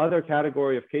a whole other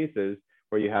category of cases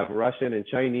where you have Russian and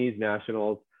Chinese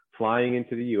nationals flying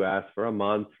into the US for a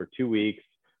month, for 2 weeks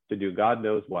to do God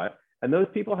knows what. And those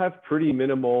people have pretty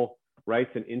minimal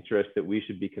rights and interests that we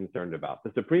should be concerned about.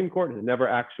 The Supreme Court has never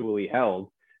actually held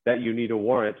that you need a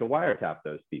warrant to wiretap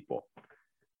those people.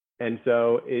 And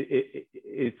so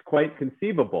it's quite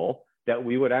conceivable that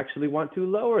we would actually want to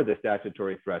lower the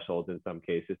statutory thresholds in some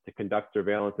cases to conduct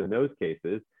surveillance in those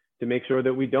cases to make sure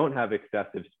that we don't have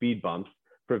excessive speed bumps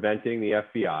preventing the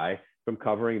FBI from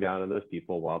covering down on those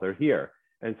people while they're here.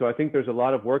 And so I think there's a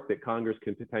lot of work that Congress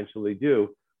can potentially do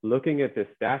looking at this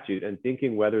statute and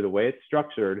thinking whether the way it's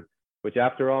structured, which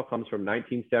after all comes from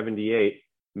 1978,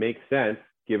 makes sense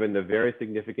given the very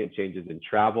significant changes in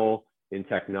travel, in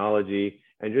technology,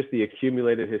 and just the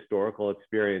accumulated historical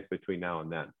experience between now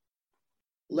and then.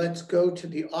 Let's go to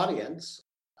the audience.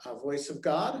 Voice of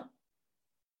God.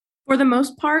 For the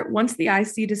most part, once the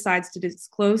IC decides to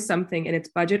disclose something in its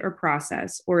budget or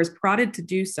process, or is prodded to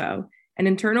do so, an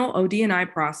internal OD&I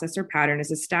process or pattern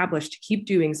is established to keep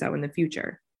doing so in the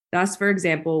future. Thus, for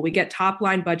example, we get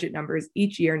top-line budget numbers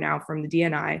each year now from the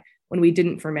DNI when we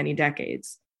didn't for many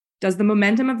decades. Does the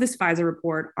momentum of this FISA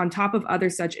report, on top of other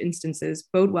such instances,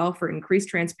 bode well for increased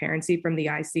transparency from the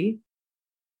IC?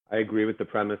 I agree with the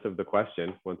premise of the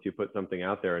question. Once you put something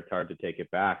out there, it's hard to take it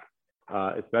back,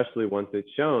 especially once it's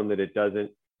shown that it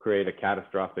doesn't create a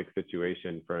catastrophic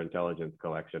situation for intelligence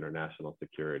collection or national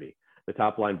security. The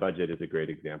top-line budget is a great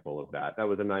example of that. That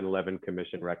was a 9/11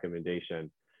 Commission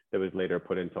recommendation that was later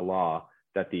put into law,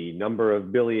 that the number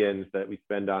of billions that we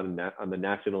spend on the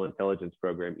National Intelligence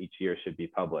Program each year should be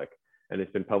public. And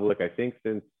it's been public, I think,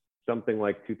 since something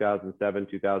like 2007,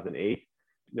 2008.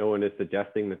 No one is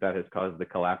suggesting that that has caused the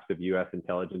collapse of US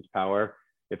intelligence power.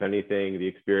 If anything, the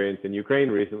experience in Ukraine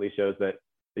recently shows that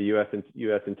the US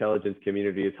intelligence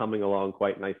community is humming along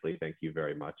quite nicely. Thank you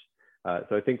very much.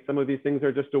 So I think some of these things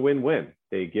are just a win-win.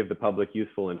 They give the public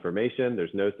useful information.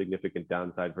 There's no significant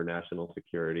downside for national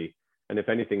security. And if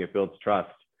anything, it builds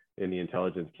trust in the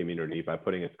intelligence community by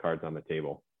putting its cards on the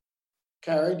table.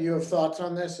 Carrie, do you have thoughts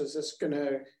on this? Is this going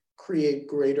to create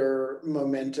greater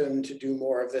momentum to do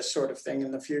more of this sort of thing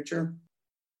in the future?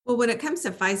 Well, when it comes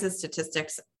to FISA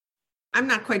statistics, I'm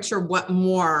not quite sure what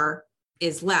more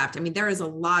is left. I mean, there is a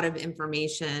lot of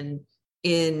information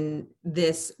in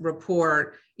this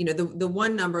report. You know, the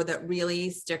one number that really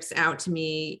sticks out to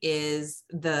me is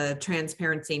the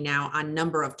transparency now on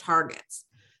number of targets.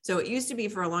 So it used to be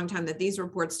for a long time that these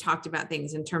reports talked about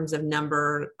things in terms of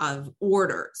number of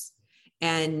orders.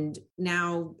 And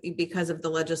now, because of the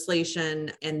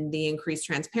legislation and the increased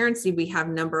transparency, we have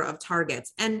number of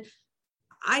targets. And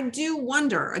I do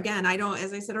wonder, again,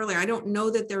 as I said earlier, I don't know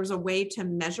that there's a way to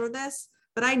measure this,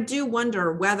 but I do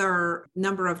wonder whether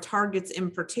number of targets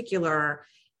in particular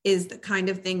is the kind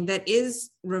of thing that is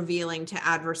revealing to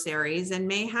adversaries and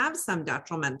may have some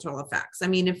detrimental effects. I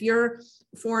mean, if you're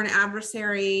foreign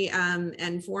adversary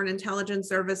and foreign intelligence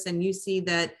service, and you see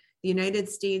that the United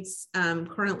States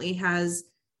currently has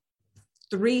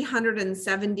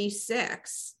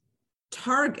 376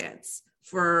 targets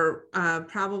for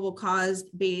probable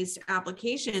cause-based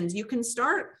applications, you can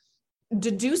start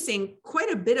deducing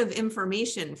quite a bit of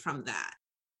information from that.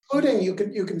 Including,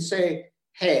 you can say,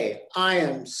 hey, I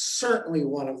am certainly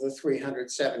one of the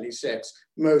 376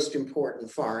 most important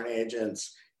foreign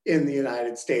agents in the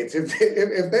United States.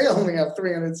 If they only have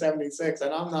 376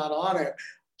 and I'm not on it,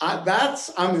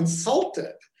 I'm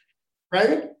insulted,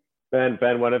 right?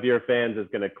 Ben, one of your fans is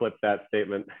going to clip that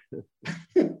statement.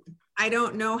 I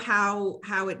don't know how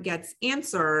it gets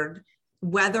answered,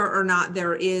 whether or not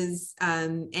there is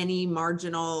any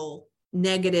marginal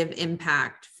negative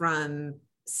impact from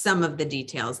some of the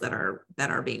details that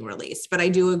are being released. But I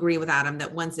do agree with Adam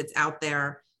that once it's out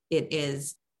there, it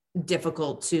is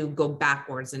difficult to go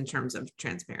backwards in terms of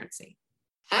transparency.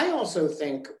 I also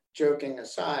think, joking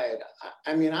aside,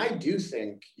 I mean, I do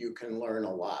think you can learn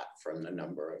a lot from the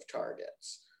number of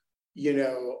targets. You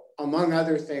know, among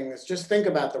other things, just think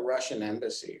about the Russian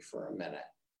embassy for a minute.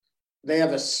 They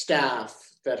have a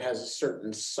staff that has a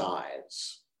certain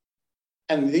size.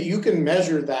 And you can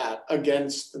measure that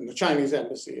against, and the Chinese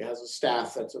embassy has a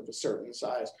staff that's of a certain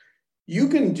size. You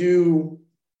can do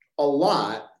a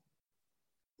lot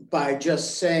by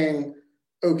just saying,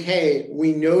 okay,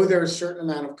 we know there's a certain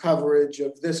amount of coverage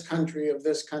of this country, of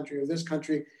this country, of this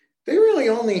country. They really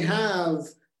only have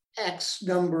X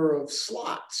number of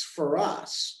slots for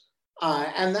us.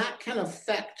 And that can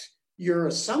affect your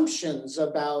assumptions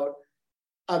about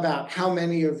how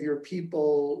many of your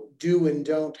people do and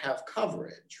don't have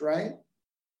coverage, right?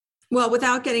 Well,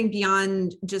 without getting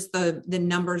beyond just the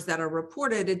numbers that are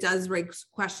reported, it does raise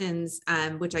questions,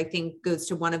 which I think goes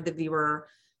to one of the viewer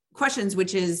questions,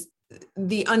 which is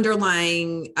the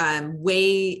underlying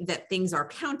way that things are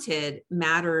counted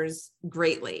matters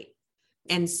greatly.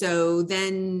 And so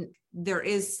then there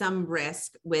is some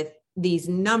risk with these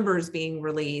numbers being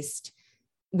released,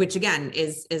 which again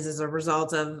is as a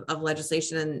result of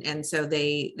legislation, and so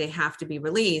they have to be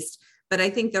released. But I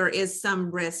think there is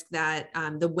some risk that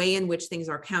the way in which things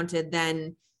are counted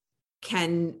then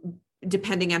can,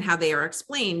 depending on how they are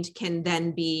explained, can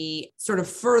then be sort of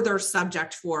further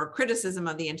subject for criticism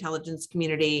of the intelligence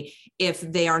community if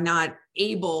they are not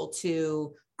able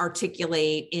to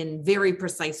articulate in very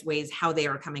precise ways how they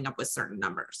are coming up with certain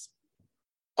numbers.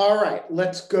 All right,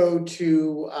 let's go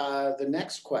to the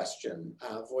next question.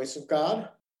 Voice of God.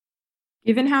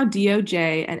 Given how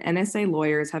DOJ and NSA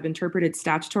lawyers have interpreted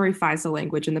statutory FISA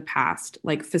language in the past,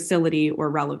 like facility or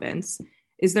relevance,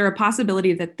 is there a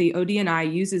possibility that the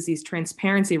ODNI uses these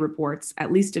transparency reports,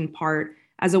 at least in part,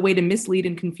 as a way to mislead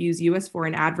and confuse U.S.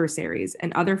 foreign adversaries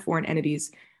and other foreign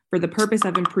entities for the purpose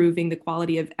of improving the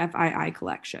quality of FII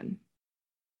collection?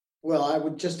 Well, I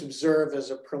would just observe as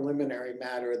a preliminary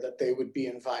matter that they would be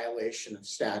in violation of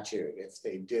statute if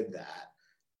they did that.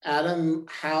 Adam,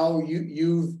 how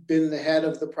you've been the head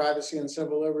of the Privacy and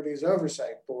Civil Liberties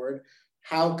Oversight Board.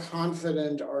 How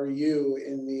confident are you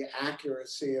in the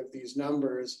accuracy of these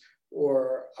numbers,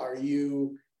 or are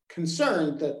you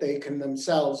concerned that they can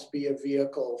themselves be a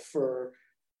vehicle for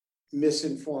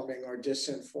misinforming or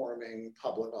disinforming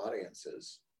public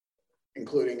audiences,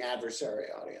 including adversary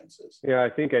audiences? Yeah,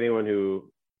 I think anyone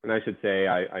who, and I should say,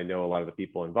 I know a lot of the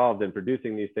people involved in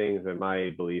producing these things, and my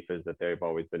belief is that they've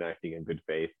always been acting in good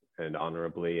faith and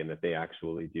honorably, and that they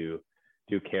actually do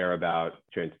care about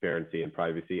transparency and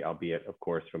privacy, albeit, of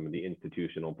course, from the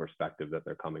institutional perspective that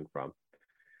they're coming from.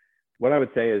 What I would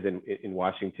say is in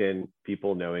Washington,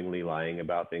 people knowingly lying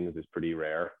about things is pretty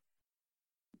rare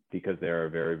because there are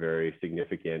very, very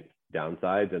significant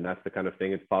downsides, and that's the kind of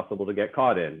thing it's possible to get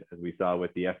caught in. As we saw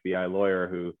with the FBI lawyer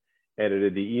who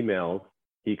edited the emails,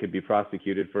 he could be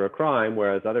prosecuted for a crime,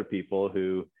 whereas other people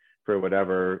who, for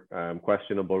whatever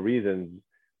questionable reasons,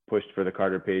 pushed for the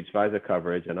Carter Page FISA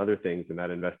coverage and other things in that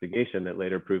investigation that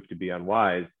later proved to be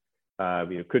unwise,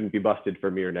 couldn't be busted for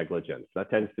mere negligence.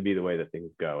 That tends to be the way that things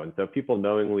go. And so people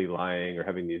knowingly lying or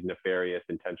having these nefarious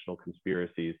intentional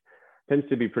conspiracies tends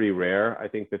to be pretty rare. I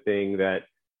think the thing that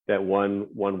one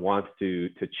wants to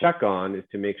check on is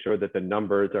to make sure that the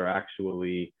numbers are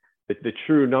actually, that the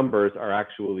true numbers are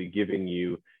actually giving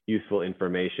you useful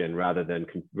information rather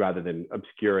than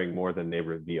obscuring more than they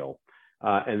reveal.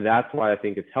 And that's why I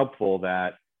think it's helpful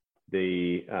that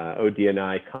the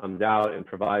ODNI comes out and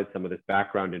provides some of this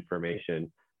background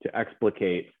information to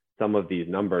explicate some of these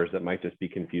numbers that might just be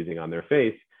confusing on their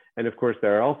face. And of course,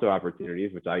 there are also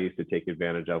opportunities, which I used to take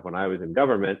advantage of when I was in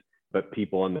government, but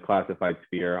people in the classified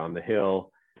sphere, on the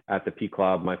Hill, at the P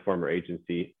Club, my former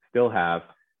agency, still have,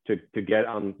 to get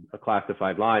on a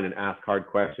classified line and ask hard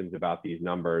questions about these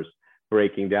numbers,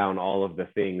 breaking down all of the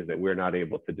things that we're not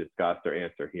able to discuss or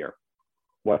answer here.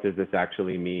 What does this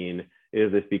actually mean?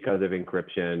 Is this because of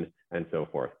encryption, and so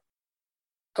forth?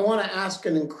 I want to ask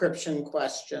an encryption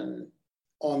question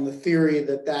on the theory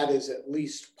that that is at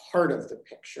least part of the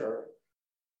picture,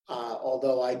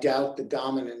 although I doubt the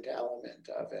dominant element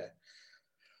of it.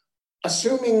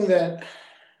 Assuming that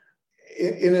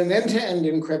in an end-to-end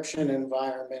encryption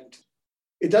environment,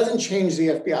 it doesn't change the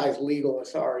FBI's legal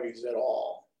authorities at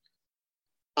all.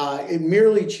 It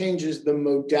merely changes the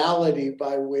modality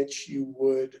by which you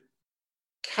would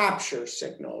capture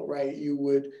signal, right? You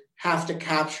would have to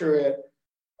capture it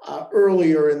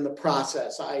earlier in the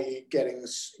process, i.e.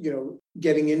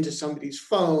 getting into somebody's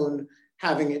phone,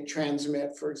 having it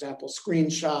transmit, for example,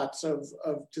 screenshots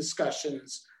of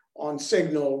discussions on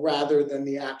Signal rather than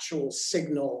the actual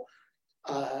signal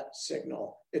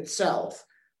itself.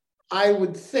 I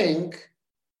would think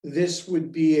this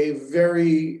would be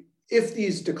if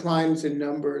these declines in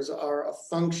numbers are a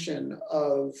function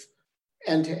of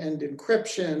end-to-end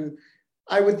encryption,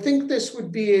 I would think this would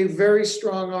be a very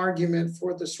strong argument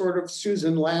for the sort of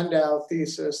Susan Landau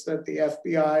thesis that the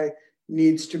FBI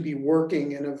needs to be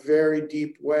working in a very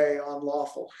deep way on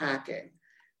lawful hacking.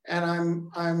 And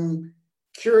I'm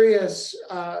curious,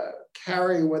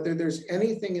 Carrie, whether there's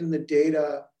anything in the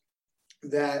data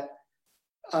that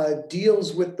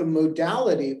deals with the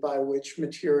modality by which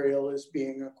material is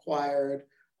being acquired,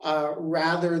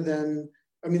 rather than,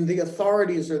 the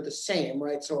authorities are the same,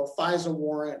 right? So a FISA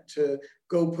warrant to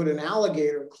go put an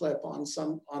alligator clip on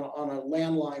a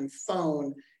landline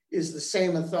phone is the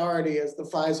same authority as the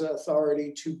FISA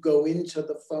authority to go into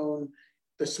the phone,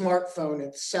 the smartphone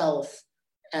itself,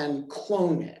 and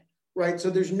clone it, right? So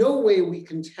there's no way we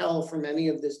can tell from any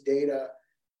of this data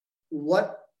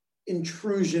what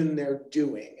intrusion they're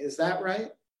doing. Is that right?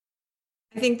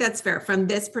 I think that's fair. From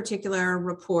this particular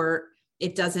report,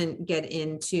 it doesn't get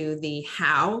into the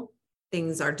how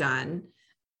things are done.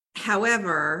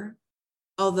 However,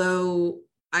 although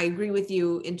I agree with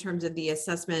you in terms of the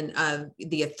assessment of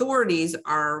the authorities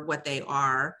are what they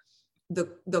are,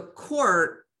 the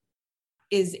court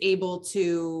is able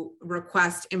to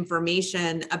request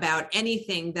information about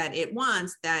anything that it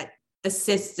wants that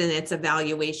assists in its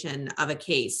evaluation of a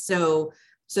case. So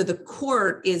the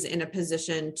court is in a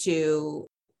position to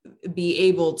be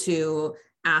able to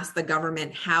ask the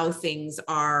government how things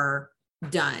are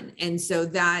done. And so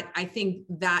that, I think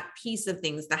that piece of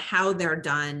things, the how they're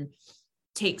done,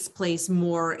 takes place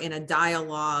more in a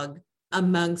dialogue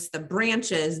amongst the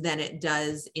branches than it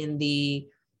does in the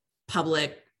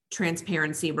public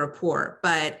transparency report.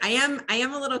 But I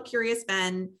am a little curious,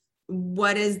 Ben,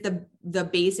 what is the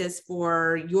basis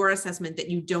for your assessment that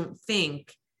you don't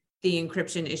think the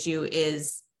encryption issue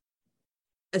is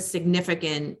a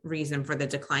significant reason for the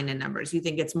decline in numbers? You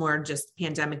think it's more just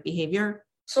pandemic behavior?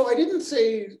 So I didn't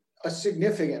say a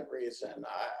significant reason.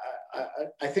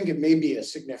 I think it may be a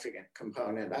significant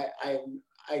component.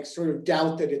 I sort of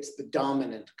doubt that it's the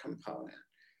dominant component.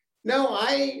 No,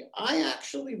 I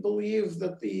actually believe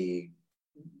that the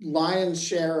lion's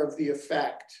share of the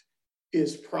effect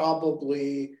is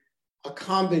probably a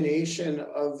combination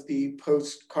of the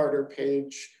post-Carter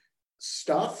Page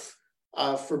stuff,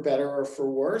 for better or for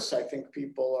worse. I think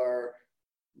people are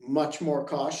much more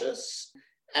cautious,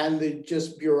 and the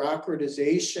just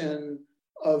bureaucratization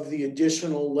of the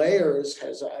additional layers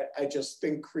has, I just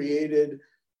think, created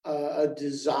a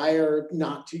desire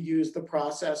not to use the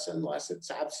process unless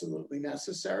it's absolutely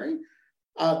necessary,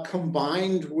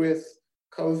 combined with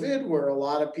COVID, where a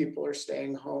lot of people are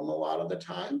staying home a lot of the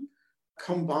time,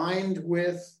 combined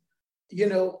with,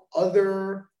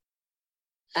 other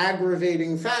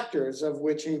aggravating factors, of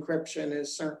which encryption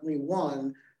is certainly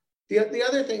one. The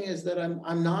other thing is that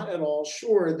I'm not at all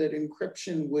sure that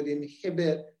encryption would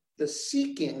inhibit the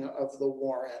seeking of the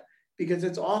warrant, because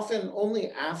it's often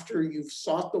only after you've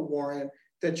sought the warrant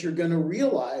that you're going to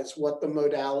realize what the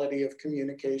modality of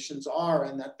communications are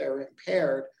and that they're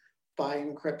impaired by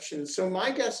encryption. So my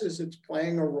guess is it's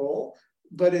playing a role,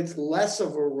 but it's less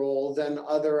of a role than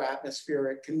other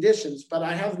atmospheric conditions. But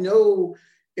I have no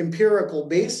empirical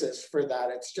basis for that.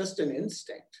 It's just an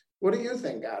instinct. What do you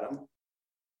think, Adam?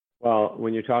 Well,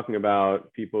 when you're talking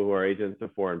about people who are agents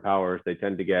of foreign powers, they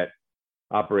tend to get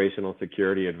operational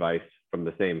security advice from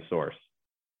the same source.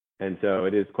 And so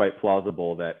it is quite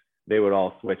plausible that they would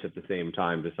all switch at the same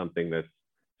time to something that's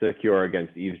secure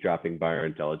against eavesdropping by our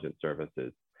intelligence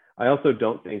services. I also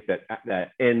don't think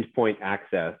that endpoint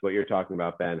access, what you're talking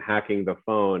about, Ben, hacking the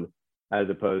phone as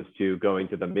opposed to going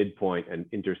to the midpoint and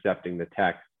intercepting the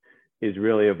text, is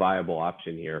really a viable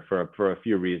option here for a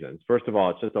few reasons. First of all,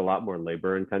 it's just a lot more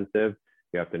labor intensive.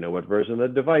 You have to know what version of the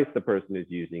device the person is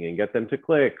using and get them to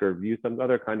click or use some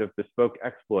other kind of bespoke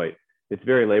exploit. It's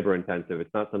very labor intensive.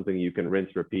 It's not something you can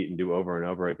rinse, repeat, and do over and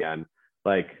over again,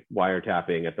 like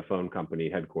wiretapping at the phone company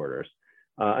headquarters.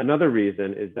 Another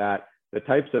reason is that the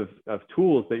types of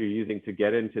tools that you're using to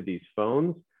get into these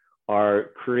phones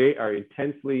are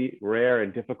intensely rare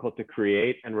and difficult to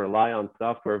create, and rely on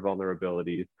software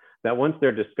vulnerabilities that, once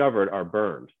they're discovered, are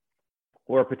burned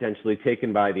or potentially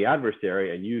taken by the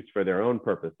adversary and used for their own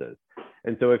purposes.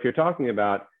 And so if you're talking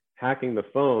about hacking the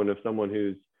phone of someone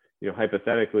who's,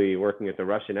 hypothetically working at the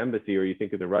Russian embassy, or you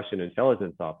think of the Russian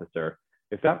intelligence officer,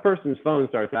 if that person's phone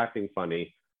starts acting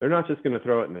funny, they're not just going to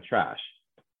throw it in the trash.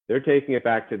 They're taking it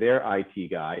back to their IT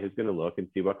guy, who's going to look and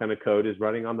see what kind of code is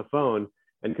running on the phone,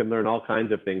 and can learn all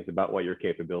kinds of things about what your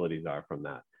capabilities are from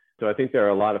that. So I think there are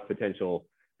a lot of potential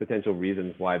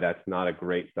reasons why that's not a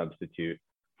great substitute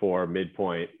for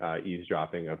midpoint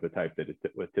eavesdropping of the type that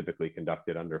was typically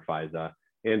conducted under FISA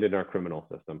and in our criminal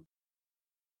system.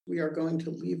 We are going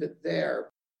to leave it there.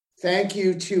 Thank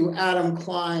you to Adam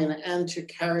Klein and to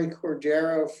Carrie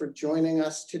Cordero for joining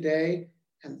us today.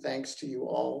 And thanks to you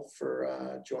all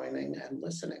for joining and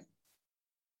listening.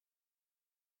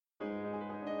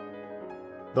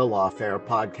 The Lawfare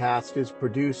podcast is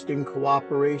produced in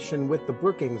cooperation with the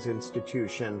Brookings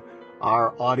Institution.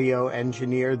 Our audio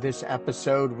engineer this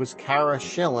episode was Kara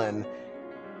Schillen.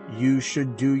 You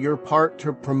should do your part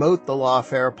to promote the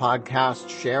Lawfare podcast.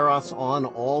 Share us on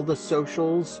all the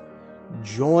socials.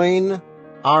 Join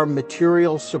our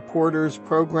material supporters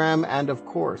program, and of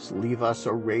course, leave us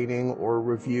a rating or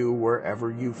review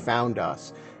wherever you found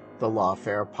us. The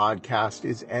Lawfare podcast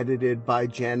is edited by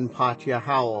Jen Patja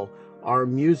Howell. Our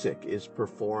music is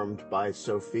performed by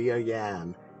Sophia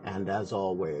Yan. And as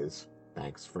always,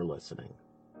 thanks for listening.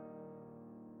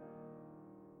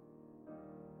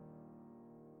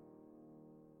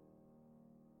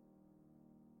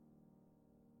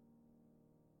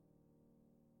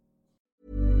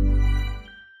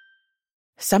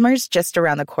 Summer's just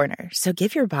around the corner, so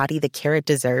give your body the care it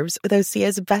deserves with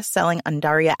Osea's best-selling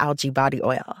Undaria Algae Body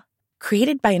Oil.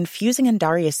 Created by infusing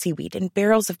Undaria seaweed in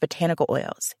barrels of botanical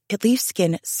oils, it leaves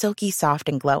skin silky soft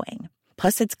and glowing.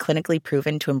 Plus, it's clinically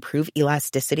proven to improve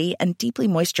elasticity and deeply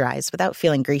moisturize without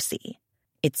feeling greasy.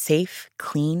 It's safe,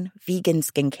 clean, vegan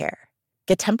skincare.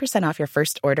 Get 10% off your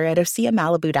first order at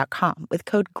OseaMalibu.com with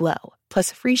code GLOW,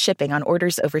 plus free shipping on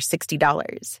orders over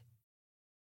 $60.